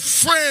 the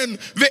friend,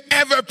 the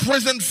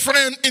ever-present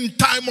friend in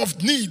time of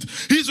need.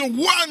 He's the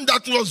one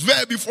that was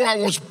there before I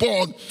was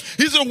born.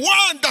 He's the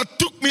one that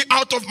took me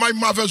out of my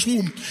mother's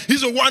womb.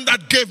 He's the one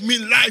that gave me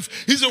life.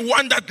 He's the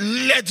one that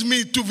led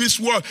me to this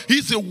world.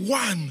 He's the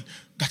one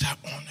that I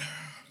honor.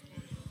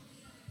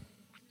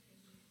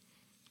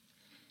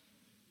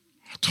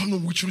 I don't know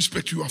which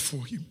respect you have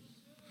for him.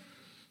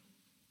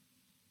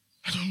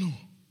 I don't know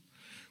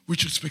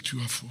which respect you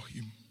have for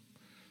him.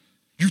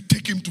 You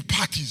take him to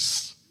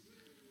parties,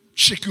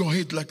 shake your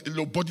head like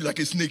your body like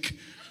a snake.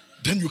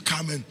 Then you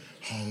come and,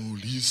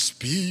 Holy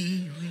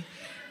Spirit.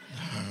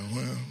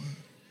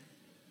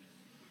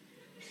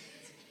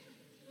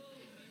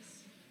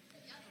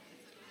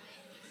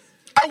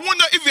 I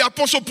wonder if the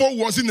Apostle Paul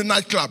was in the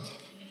nightclub.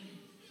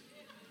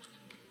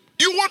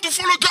 You want to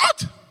follow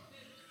God?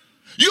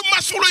 You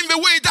must follow him the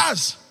way he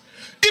does.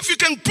 If you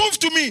can prove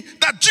to me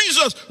that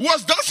Jesus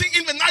was dancing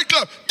in the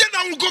nightclub, then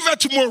I will go there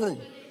tomorrow.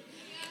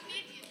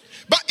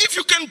 But if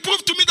you can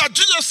prove to me that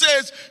Jesus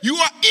says you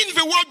are in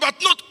the world but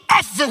not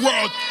of the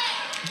world,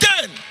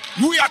 then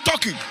we are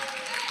talking.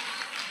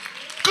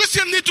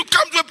 Christians need to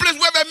come to a place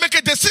where they make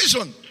a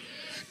decision.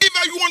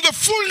 Either you want the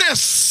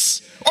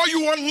fullness or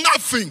you want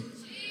nothing.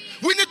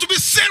 We need to be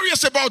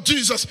serious about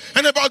Jesus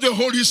and about the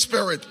Holy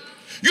Spirit.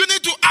 You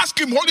need to ask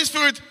him, Holy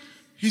Spirit,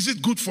 is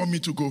it good for me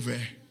to go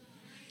there?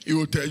 He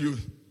will tell you,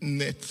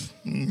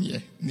 yeah.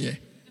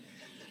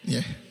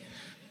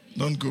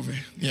 Don't go there.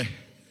 Yeah.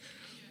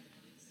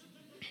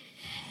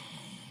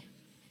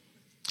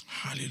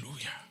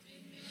 Hallelujah.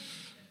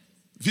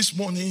 This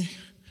morning,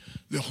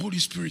 the Holy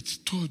Spirit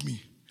told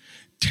me,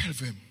 tell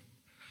them,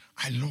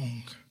 I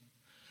long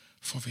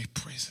for their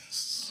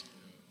presence.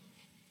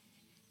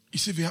 He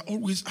said, they are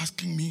always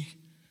asking me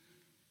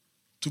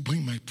to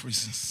bring my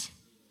presence,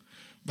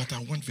 but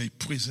I want their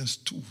presence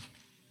too.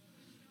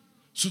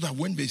 So that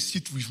when they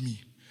sit with me,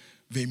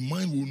 their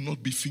mind will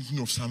not be thinking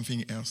of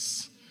something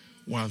else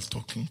while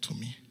talking to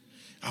me.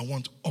 I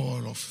want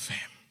all of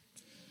them.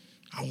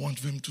 I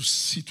want them to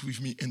sit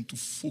with me and to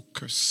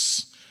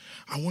focus.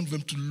 I want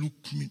them to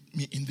look me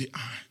in the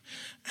eye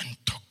and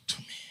talk to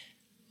me.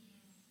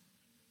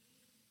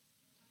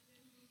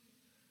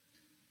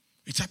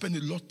 It's happened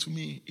a lot to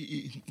me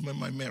in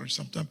my marriage.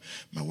 Sometimes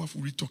my wife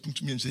will be talking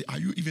to me and say, are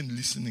you even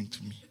listening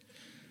to me?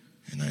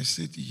 And I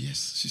said,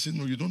 yes. She said,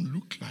 no, you don't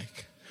look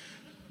like.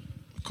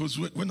 Because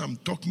when I'm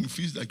talking, it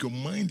feels like your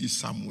mind is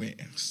somewhere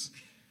else.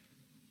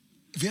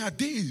 There are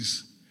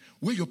days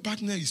where your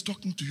partner is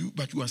talking to you,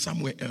 but you are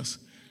somewhere else.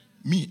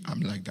 Me, I'm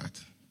like that.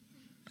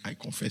 I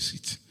confess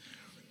it.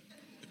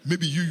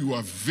 Maybe you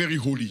are very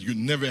holy. You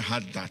never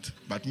had that.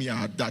 But me, I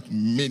had that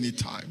many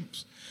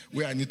times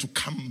where I need to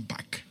come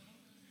back.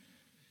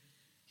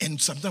 And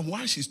sometimes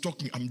while she's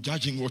talking, I'm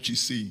judging what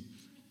she's saying.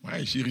 Why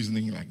is she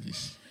reasoning like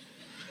this?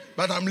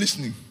 But I'm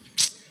listening.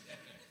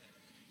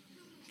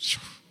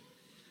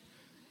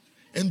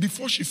 And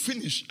before she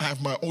finished, I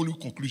have my own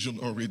conclusion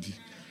already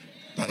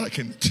that I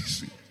can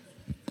see.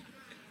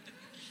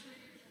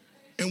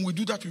 And we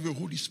do that with the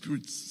Holy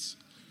Spirit.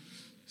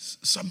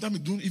 Sometimes we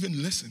don't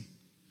even listen.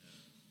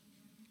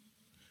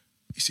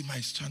 You see, my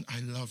son, I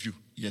love you.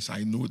 Yes,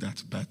 I know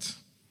that, but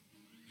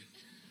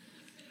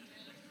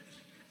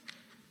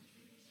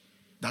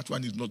that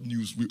one is not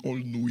news. We all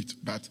know it.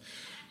 But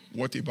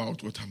what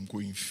about what I'm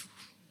going through?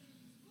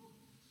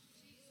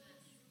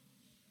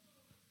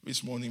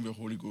 This morning, the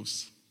Holy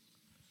Ghost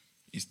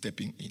is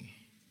stepping in.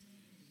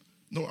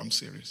 No, I'm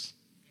serious.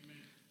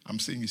 I'm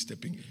saying he's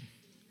stepping in.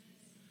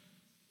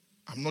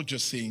 I'm not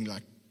just saying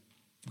like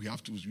we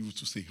have to use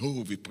to say,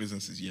 oh, the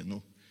presence is here.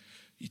 No.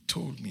 He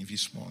told me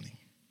this morning.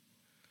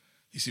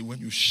 He said, when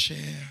you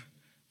share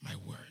my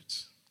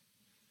words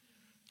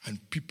and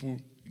people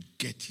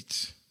get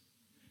it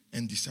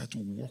and decide to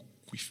walk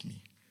with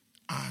me,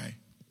 I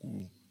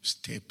will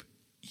step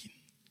in.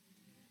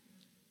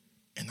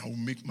 And I will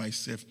make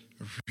myself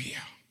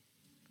real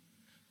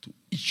to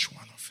each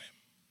one of them.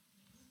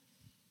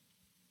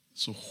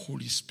 So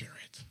Holy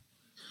Spirit,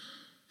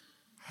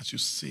 as you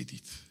said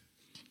it,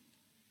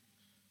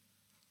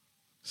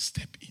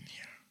 step in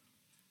here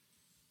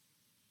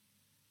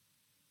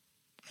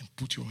and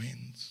put your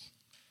hands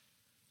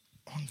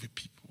on the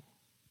people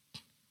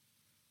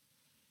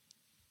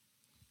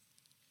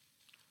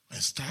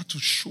and start to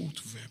show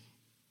to them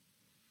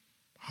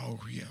how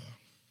real